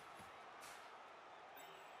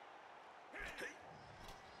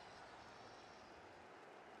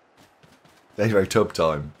 Davo tub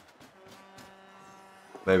time.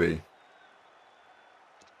 Maybe.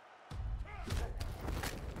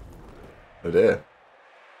 Oh dear.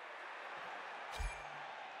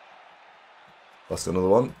 Lost another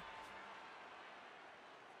one.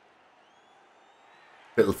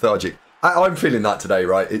 Bit lethargic. I'm feeling that today,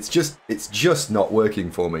 right? It's just not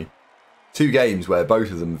working for me. 2 games where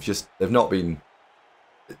both of them they've not been.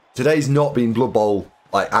 Today's not been Blood Bowl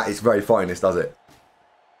like at its very finest, has it?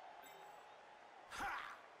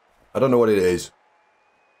 I don't know what it is,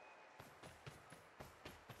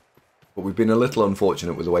 but we've been a little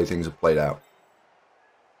unfortunate with the way things have played out.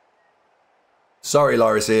 Sorry,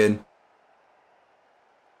 Lorisian.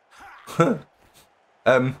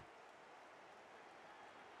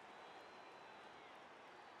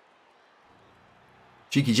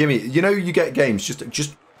 Cheeky Jimmy, you know you get games,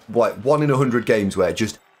 just like 1 in 100 games where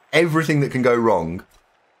just everything that can go wrong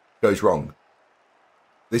goes wrong.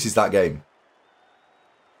 This is that game.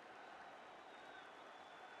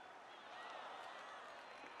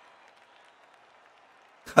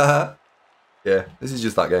 Haha. Yeah, this is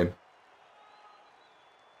just that game.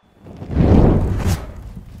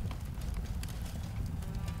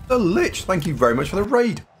 The Lich, thank you very much for the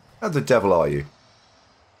raid. How the devil are you?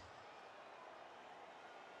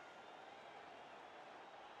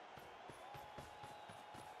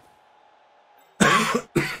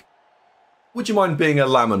 Would you mind being a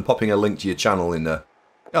lamb and popping a link to your channel in there?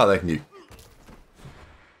 Oh, thank you.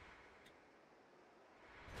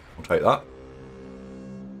 I'll take that.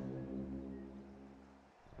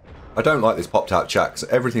 I don't like this popped out chat because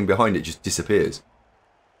everything behind it just disappears.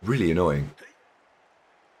 Really annoying.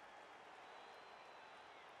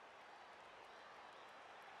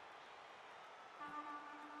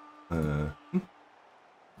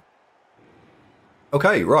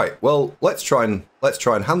 Okay, right. Well, let's try and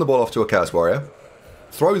hand the ball off to a Chaos Warrior.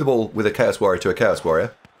 Throw the ball with a Chaos Warrior to a Chaos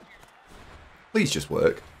Warrior. Please just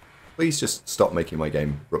work. Please just stop making my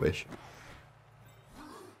game rubbish.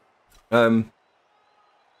 And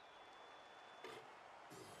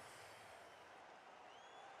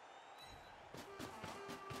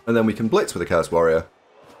then we can blitz with a Chaos Warrior.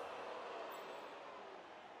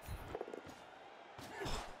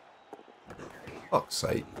 Fuck's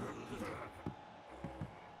sake.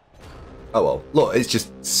 Oh well, look, it's just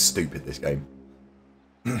stupid, this game.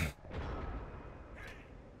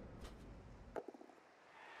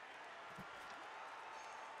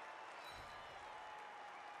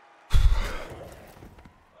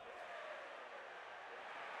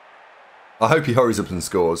 I hope he hurries up and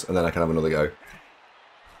scores, and then I can have another go.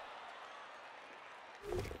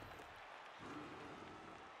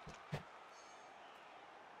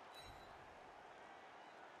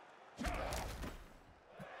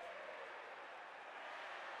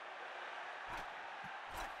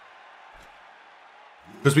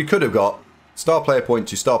 Because we could have got star player point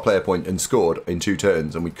to star player point and scored in 2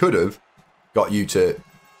 turns, and we could have got you to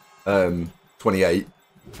 28,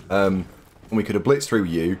 and we could have blitzed through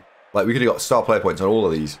you. Like, we could have got star player points on all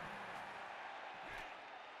of these.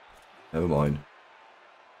 Never mind.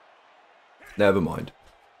 Never mind.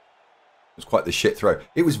 was quite the shit throw.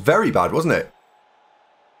 It was very bad, wasn't it?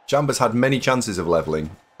 Jambas had many chances of levelling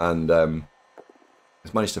and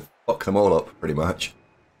has managed to fuck them all up, pretty much.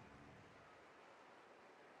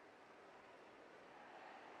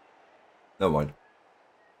 Never mind.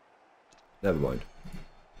 Never mind.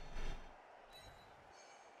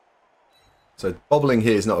 So bobbling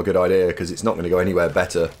here is not a good idea because it's not going to go anywhere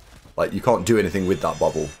better. Like, you can't do anything with that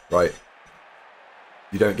bobble, right?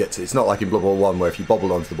 You don't get to... It's not like in Blood Bowl 1 where if you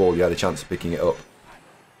bobbled onto the ball, you had a chance of picking it up.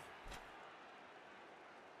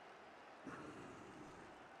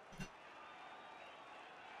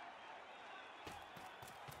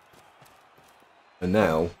 And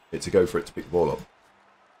now, it's a go for it to pick the ball up.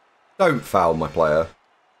 Don't foul my player.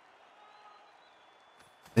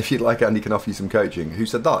 If you'd like, Andy can offer you some coaching. Who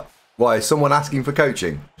said that? Why, is someone asking for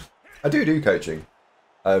coaching? I do coaching.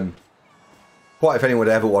 Quite if anyone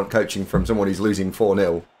would ever want coaching from someone who's losing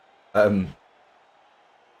 4-0. I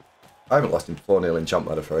haven't lost him 4-0 in Champ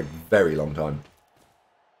Ladder for a very long time.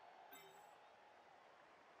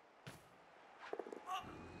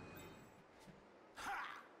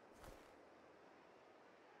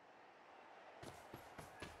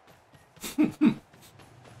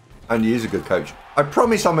 And he is a good coach. I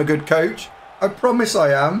promise I'm a good coach. I promise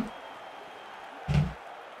I am.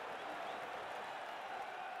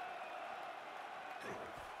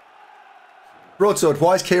 Broadsword,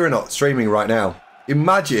 why is Kira not streaming right now?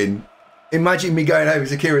 Imagine me going over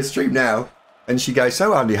to Kira's stream now and she goes,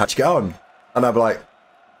 so Andy, how'd you get on? And I'd be like,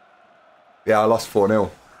 yeah, I lost 4-0.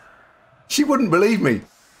 She wouldn't believe me.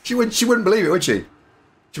 She wouldn't believe it, would she?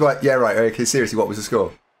 She'd be like, yeah, right, okay, seriously, what was the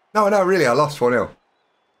score? No, really, I lost 4-0.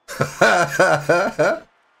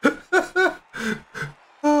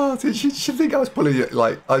 Oh, she'd think I was pulling it,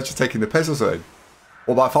 like, I was just taking the piss or something.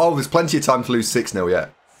 Well, by far, there's plenty of time to lose 6-0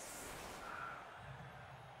 yet.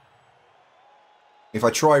 If I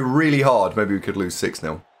try really hard, maybe we could lose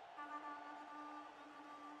 6-0.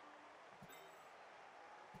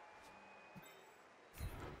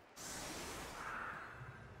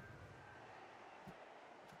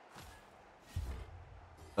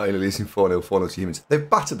 Only losing 4-0, 4-0 to humans. They've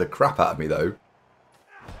battered the crap out of me, though.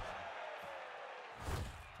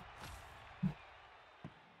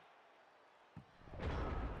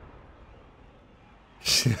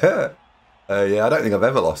 Yeah, I don't think I've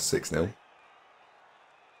ever lost 6-0.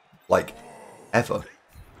 Like, ever.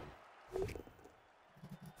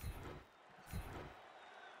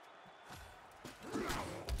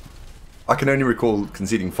 I can only recall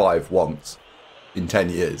conceding 5 once in 10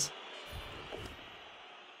 years.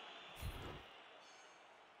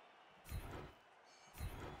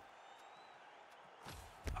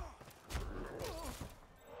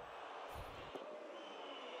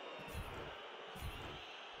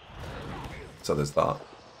 So there's that.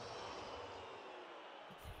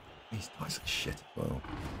 These dice are shit as well.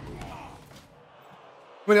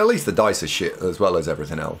 I mean, at least the dice are shit as well as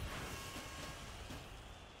everything else.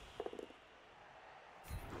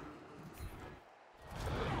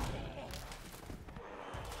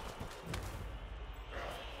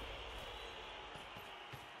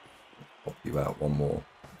 Pop you out one more.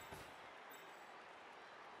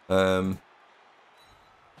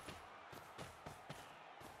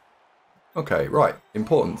 Okay, right.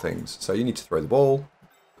 Important things. So you need to throw the ball.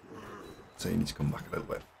 So you need to come back a little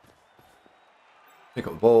bit. Pick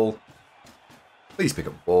up the ball. Please pick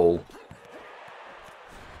up the ball.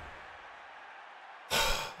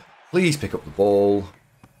 Please pick up the ball.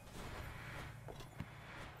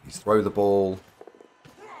 Please throw the ball.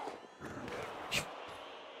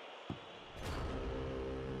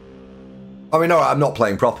 I mean, no, I'm not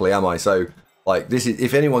playing properly, am I? So, like, this is,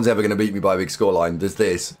 if anyone's ever going to beat me by a big scoreline, there's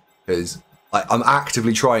this. Because I'm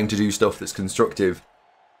actively trying to do stuff that's constructive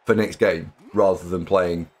for next game, rather than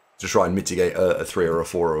playing to try and mitigate a 3 or a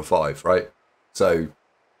 4 or a 5, right? So,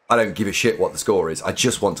 I don't give a shit what the score is. I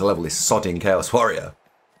just want to level this sodding Chaos Warrior.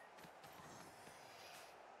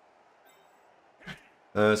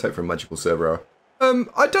 Let's hope for a magical server error.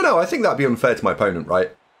 I don't know. I think that'd be unfair to my opponent,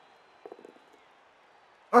 right?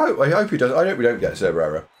 I hope he does. I hope we don't get a server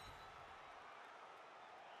error.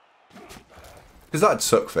 Because that'd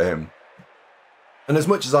suck for him. And as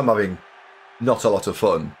much as I'm having not a lot of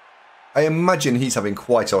fun, I imagine he's having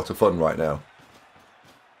quite a lot of fun right now.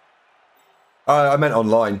 I meant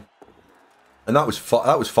online. And that was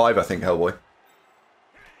 5, I think, Hellboy.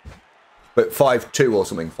 But 5-2 or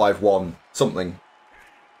something. 5-1, something.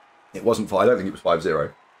 It wasn't 5. I don't think it was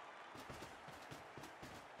 5-0.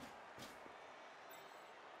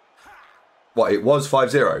 What, it was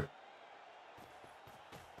 5-0?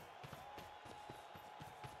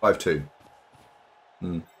 5-2.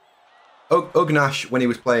 Ugnash, when he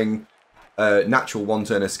was playing natural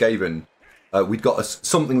one-turner Skaven, we'd got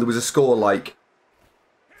something, there was a score like...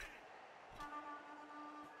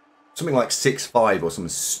 something like 6-5 or some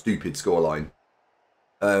stupid scoreline.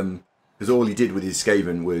 Because all he did with his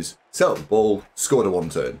Skaven was set up the ball, scored a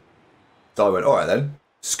one-turn. So I went, alright then,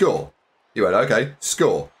 score. He went, okay,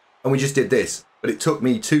 score. And we just did this. But it took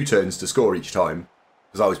me 2 turns to score each time,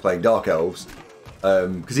 because I was playing Dark Elves.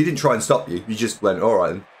 Because he didn't try and stop you, he just went,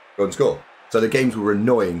 alright then, go and score. So the games were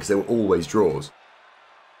annoying because they were always draws.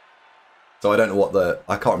 So I don't know what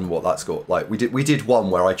I can't remember what that score, like, we did one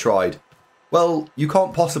where I tried, well, you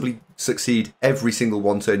can't possibly succeed every single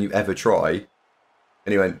one turn you ever try.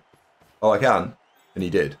 And he went, oh, I can. And he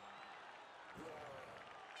did.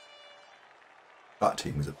 That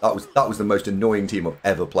team was that was the most annoying team I've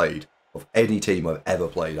ever played. Of any team I've ever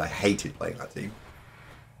played. I hated playing that team.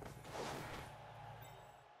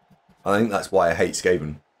 I think that's why I hate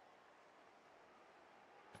Skaven.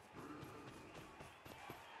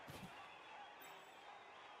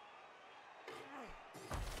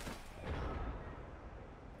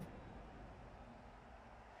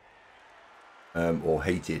 Or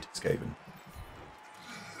hated Skaven.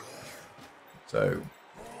 So,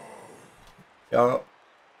 yeah,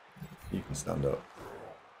 you can stand up.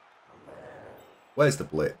 Where's the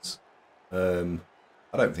blitz? I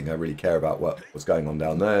don't think I really care about what's going on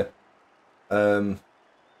down there.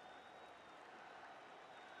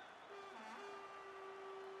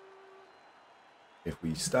 If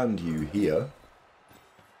we stand you here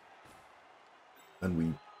and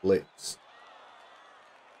we blitz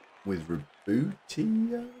with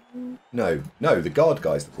Rebutio? No, the guard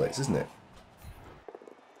guy's the blitz, isn't it?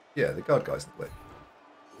 Yeah, the guard guy's the blitz.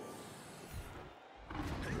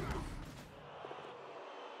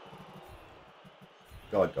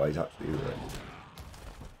 Guard guy's actually there.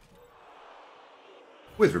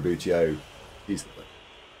 With Rebutio, he's the blitz.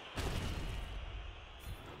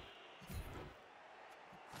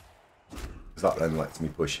 Because that then lets me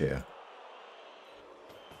push here.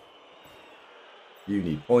 You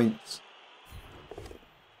need points.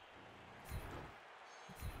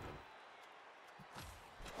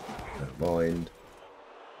 Don't mind.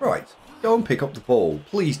 Right, go and pick up the ball.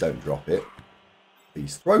 Please don't drop it.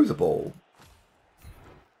 Please throw the ball.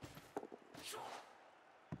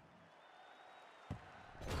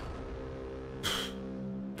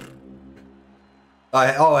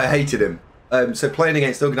 I hated him. So playing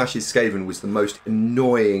against Ugnash's Skaven was the most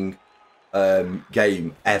annoying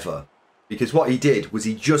game ever. Because what he did was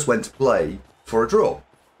he just went to play for a draw.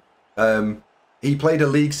 He played a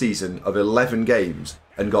league season of 11 games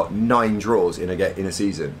and got 9 draws in a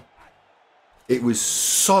season. It was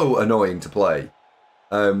so annoying to play.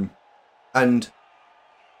 And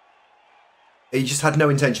he just had no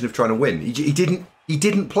intention of trying to win. He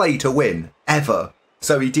didn't play to win, ever.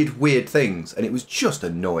 So he did weird things, and it was just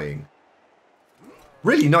annoying.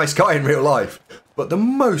 Really nice guy in real life, but the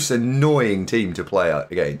most annoying team to play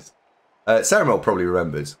against. Ceramel probably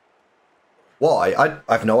remembers. Why? I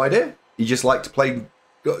have no idea. He just liked to play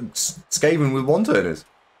Skaven with one-turners.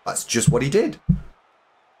 That's just what he did.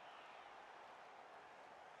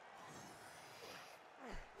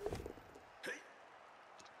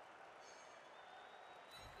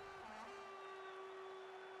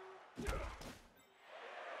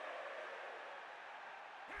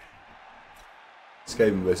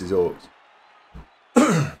 Skaven versus Orcs.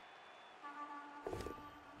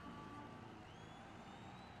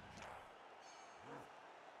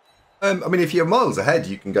 I mean, if you're miles ahead,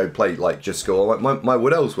 you can go play, like, just score. Like my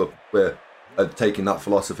Wood Elves were taking that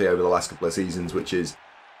philosophy over the last couple of seasons, which is,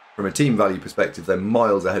 from a team value perspective, they're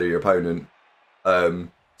miles ahead of your opponent. So,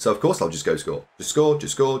 of course, I'll just go score. Just score,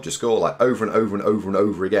 just score, just score, like, over and over and over and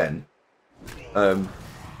over again.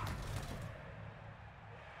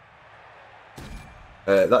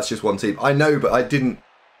 That's just one team. I know, but I didn't...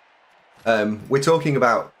 we're talking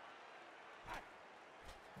about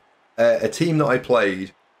a team that I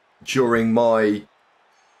played during my...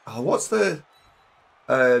 Oh, what's the...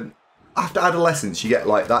 after adolescence, you get,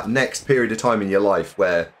 like, that next period of time in your life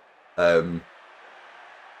where that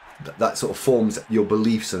sort of forms your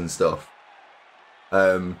beliefs and stuff.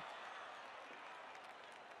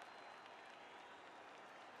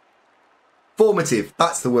 Formative,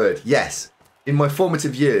 that's the word, yes. In my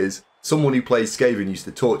formative years, someone who plays Skaven used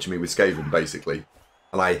to torture me with Skaven, basically.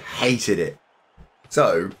 And I hated it.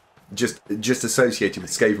 So, just associated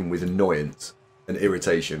with Skaven with annoyance and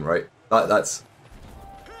irritation, right? That's...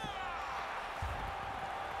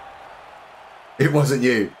 It wasn't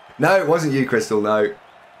you. No, it wasn't you, Crystal, no.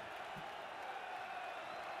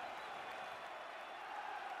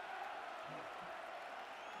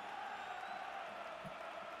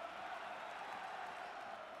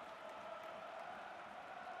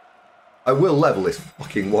 I will level this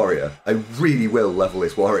fucking warrior. I really will level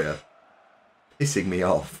this warrior. Pissing me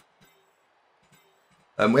off.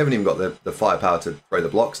 We haven't even got the firepower to throw the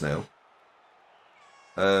blocks now.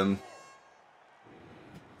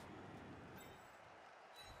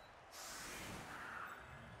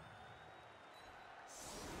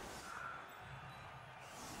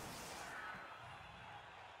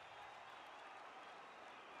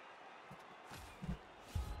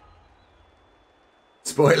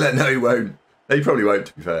 Spoiler, no he won't. He probably won't,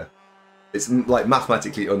 to be fair. It's like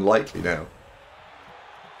mathematically unlikely now.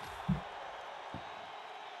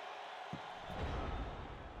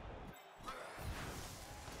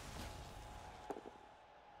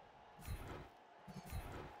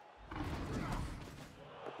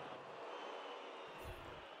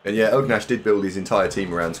 And yeah, Ognash did build his entire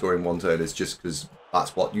team around scoring one-turners just because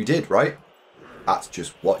that's what you did, right? That's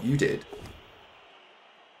just what you did.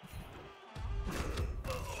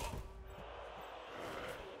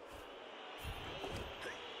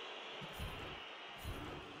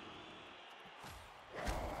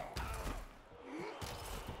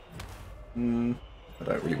 I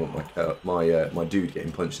don't really want my dude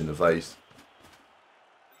getting punched in the face.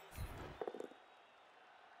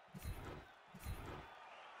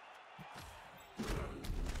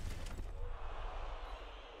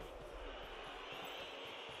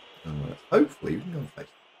 Hopefully we can go and fetch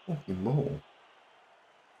fucking more.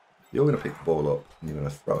 You're going to pick the ball up and you're going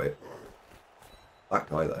to throw it. That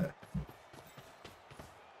guy there.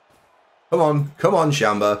 Come on,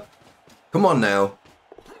 Shamba. Come on now.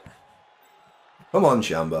 Come on,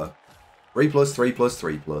 Shamba. 3+, 3+,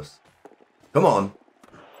 3+. Come on.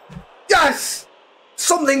 Yes!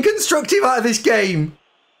 Something constructive out of this game.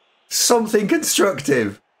 Something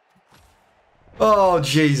constructive. Oh,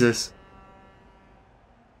 Jesus.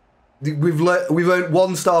 We've earned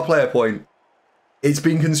 1 star player point. It's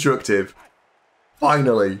been constructive.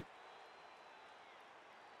 Finally.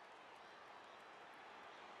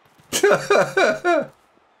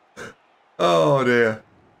 Oh dear.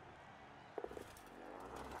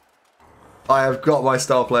 I have got my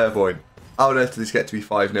star player point. How on earth did this get to be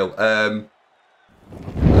 5-0?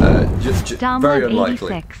 Just very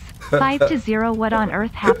unlikely. 86. 5-0. What on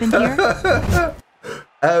earth happened here?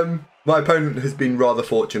 My opponent has been rather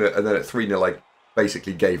fortunate, and then at 3-0 I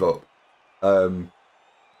basically gave up. And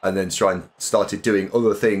then started doing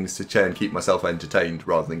other things to try and keep myself entertained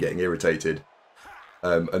rather than getting irritated.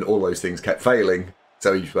 And all those things kept failing,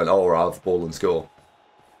 so he just went, oh, I'll have the ball and score.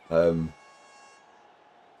 So,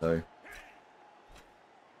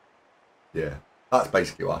 yeah, that's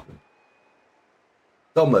basically what happened.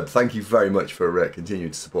 Domleb, thank you very much for continuing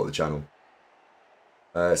to support the channel.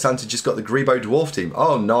 Santa just got the Grebo Dwarf team.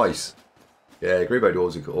 Oh, nice. Yeah, Grebo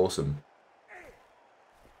Dwarves are awesome.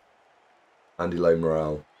 Andy low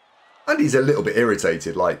morale. Andy's a little bit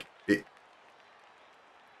irritated. Like, it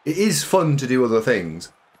is fun to do other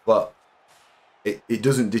things, but it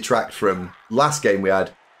doesn't detract from... Last game we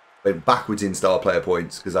went backwards in star player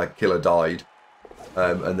points because our killer died.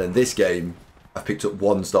 And then this game, I've picked up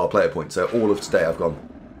 1 star player point. So all of today I've gone...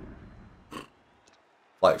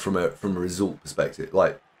 Like, from a result perspective,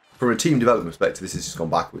 like, from a team development perspective, this has just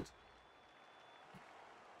gone backwards.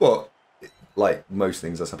 But, like most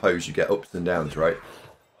things, I suppose, you get ups and downs, right?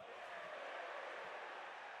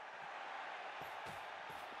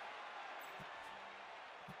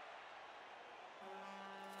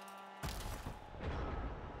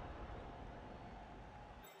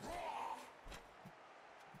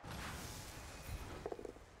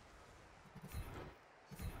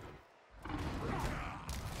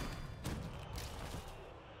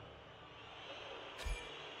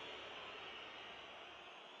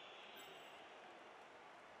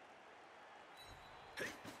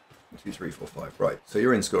 Two, three, four, five. Right, so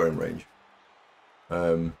you're in scoring range.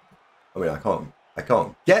 I mean, I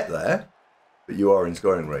can't get there, but you are in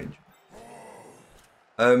scoring range.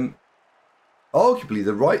 Arguably,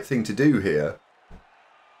 the right thing to do here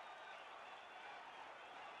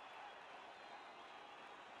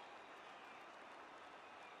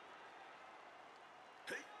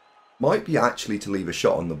might be actually to leave a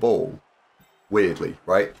shot on the ball. Weirdly,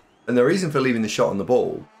 right? And the reason for leaving the shot on the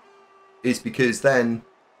ball is because then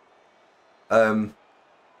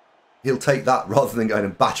he'll take that rather than going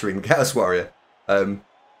and battering the Chaos Warrior. Because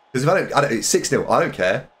if I don't, it's 6-0. I don't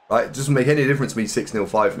care, right? It doesn't make any difference to me 6-0,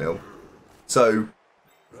 5-0. So,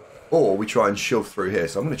 or we try and shove through here.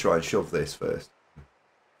 So I'm going to try and shove this first.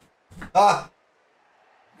 Ah!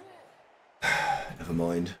 Never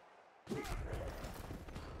mind.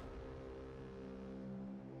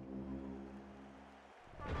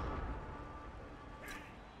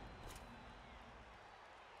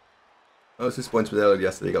 I was disappointed with Elliot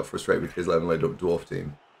yesterday. He got frustrated with his level up dwarf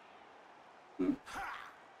team.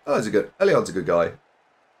 Oh, that's a good. Eliod's a good guy.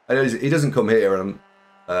 I know he doesn't come here, and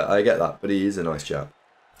I get that, but he is a nice chap.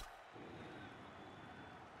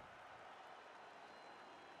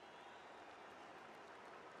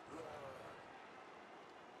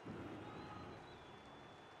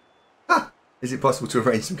 Ha! Is it possible to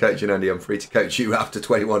arrange some coaching, Andy? I'm free to coach you after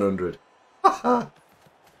 2100. Ha ha!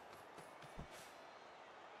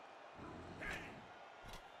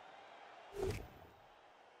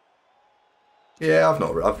 Yeah, I've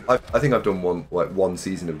not. I think I've done one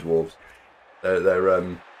season of dwarves.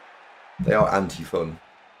 They are anti-fun.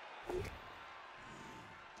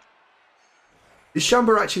 Is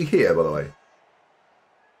Shamba actually here, by the way?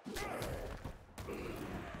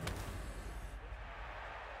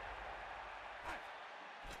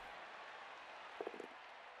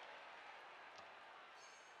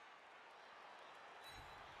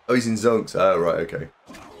 Oh, he's in Zonks. Oh, right, okay.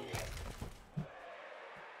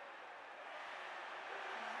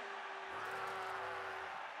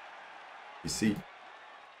 You see?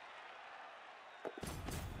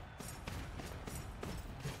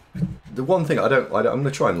 The one thing I'm going to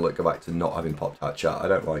try and go back to not having pop tat chat. I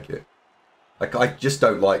don't like it. Like, I just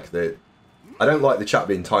don't like the... I don't like the chat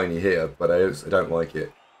being tiny here, but I don't like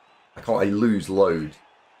it. I lose loads.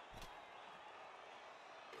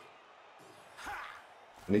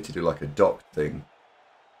 I need to do like a docked thing.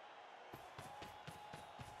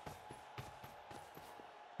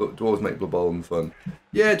 But dwarves make Blood Bowl unfun.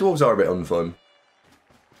 Yeah, dwarves are a bit unfun.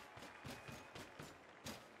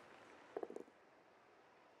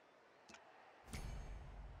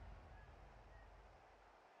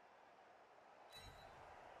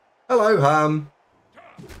 Hello, Ham.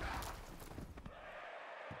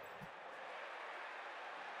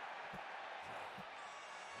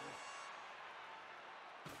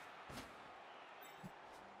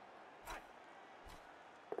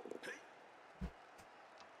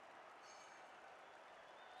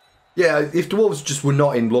 Yeah, if dwarves just were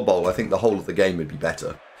not in Blood Bowl, I think the whole of the game would be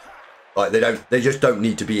better. Like they just don't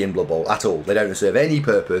need to be in Blood Bowl at all. They don't serve any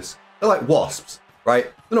purpose. They're like wasps,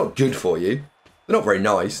 right? They're not good for you. They're not very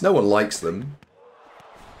nice. No one likes them.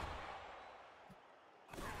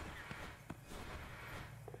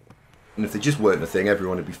 And if they just weren't a thing,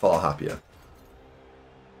 everyone would be far happier.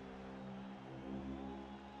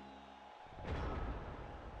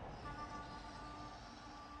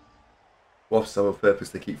 Wasps have a purpose,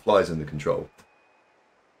 they keep flies under control.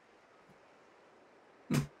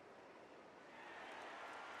 Well,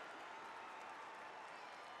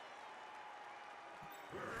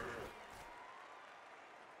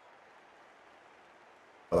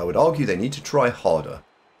 I would argue they need to try harder.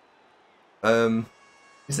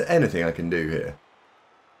 Is there anything I can do here?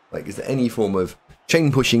 Like, is there any form of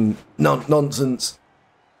chain pushing nonsense?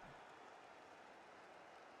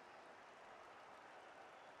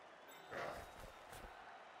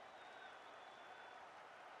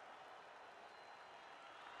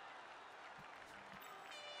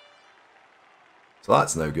 So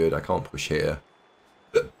that's no good. I can't push here.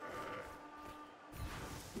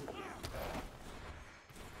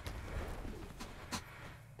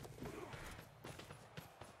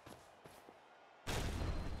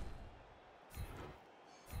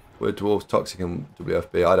 Were dwarves toxic in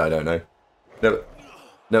WFB? I don't know.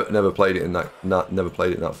 Never played it in that. Never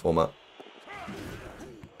played it in that format.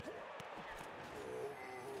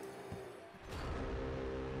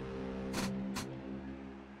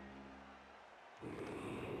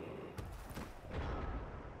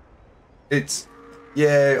 It's,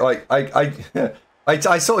 yeah, like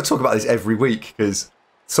I sort of talk about this every week because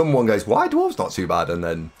someone goes, "Why dwarves not too bad?" and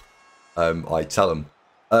then I tell them.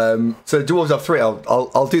 So dwarves have three.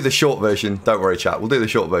 I'll do the short version. Don't worry, chat. We'll do the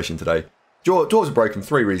short version today. Dwarves are broken for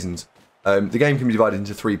 3 reasons. The game can be divided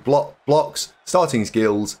into 3 blocks: starting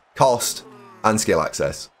skills, cost, and skill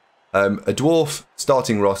access. A dwarf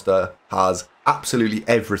starting roster has absolutely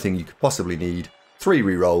everything you could possibly need: 3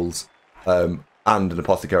 rerolls, and an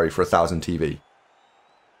apothecary for 1000 TV.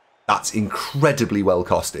 That's incredibly well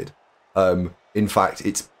costed. In fact,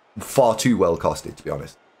 it's far too well costed, to be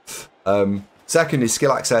honest. Second is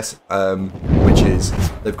skill access, which is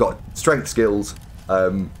they've got strength skills,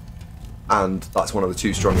 and that's one of the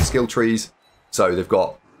 2 strongest skill trees. So they've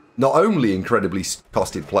got not only incredibly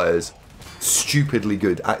costed players, stupidly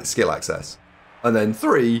good at skill access. And then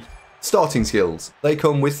 3, starting skills. They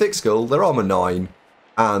come with thick skull, they're armor 9,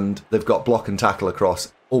 and they've got block and tackle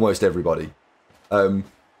across almost everybody.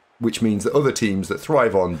 Which means that other teams that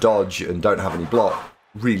thrive on dodge and don't have any block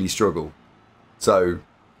really struggle. So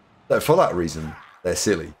for that reason, they're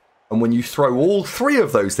silly. And when you throw all three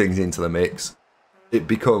of those things into the mix, it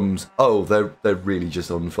becomes, oh, they're really just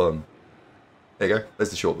unfun. There you go. There's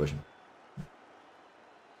the short version.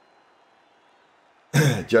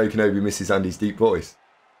 Joe Kenobi misses Andy's deep voice.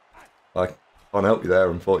 I can't help you there,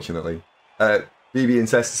 unfortunately. BB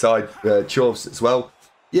Incesticide, Chorfs as well.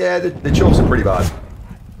 Yeah, the Chorfs are pretty bad.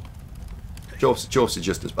 Chorfs are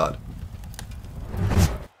just as bad.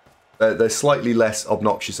 They're slightly less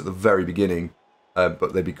obnoxious at the very beginning,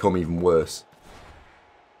 but they become even worse.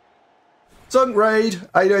 Zunk Raid!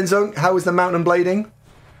 How you doing, Zunk? How was the mountain blading?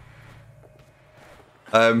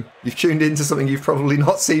 You've tuned into something you've probably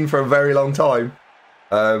not seen for a very long time.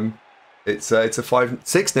 It's a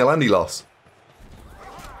 6-0 Andy loss.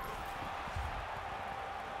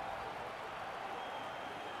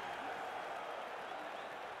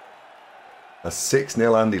 A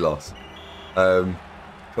 6-0 Andy loss.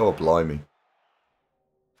 God blimey.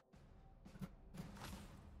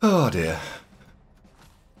 Oh dear.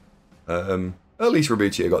 At least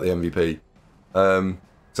Rabutio got the MVP.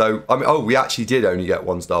 So, I mean, oh, we actually did only get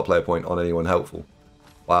 1-star player point on anyone helpful.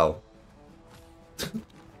 Wow.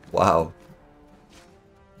 Wow.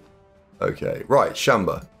 Okay, right,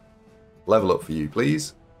 Shamba. Level up for you,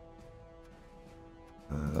 please.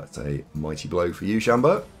 That's a mighty blow for you,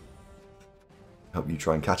 Shamba. Help you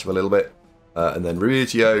try and catch him a little bit. And then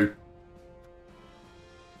Rabutio.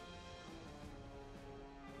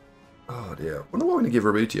 Oh dear. I wonder what I'm going to give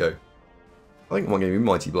Rabutio. I think I'm going to give him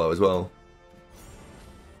Mighty Blow as well.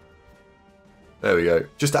 There we go.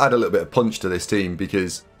 Just to add a little bit of punch to this team,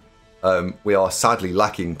 because we are sadly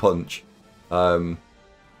lacking punch. Right,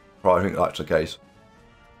 I think that's the case.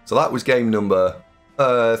 So that was game number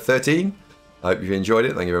 13. I hope you've enjoyed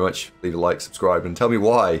it. Thank you very much. Leave a like, subscribe, and tell me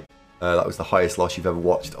why that was the highest loss you've ever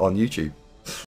watched on YouTube.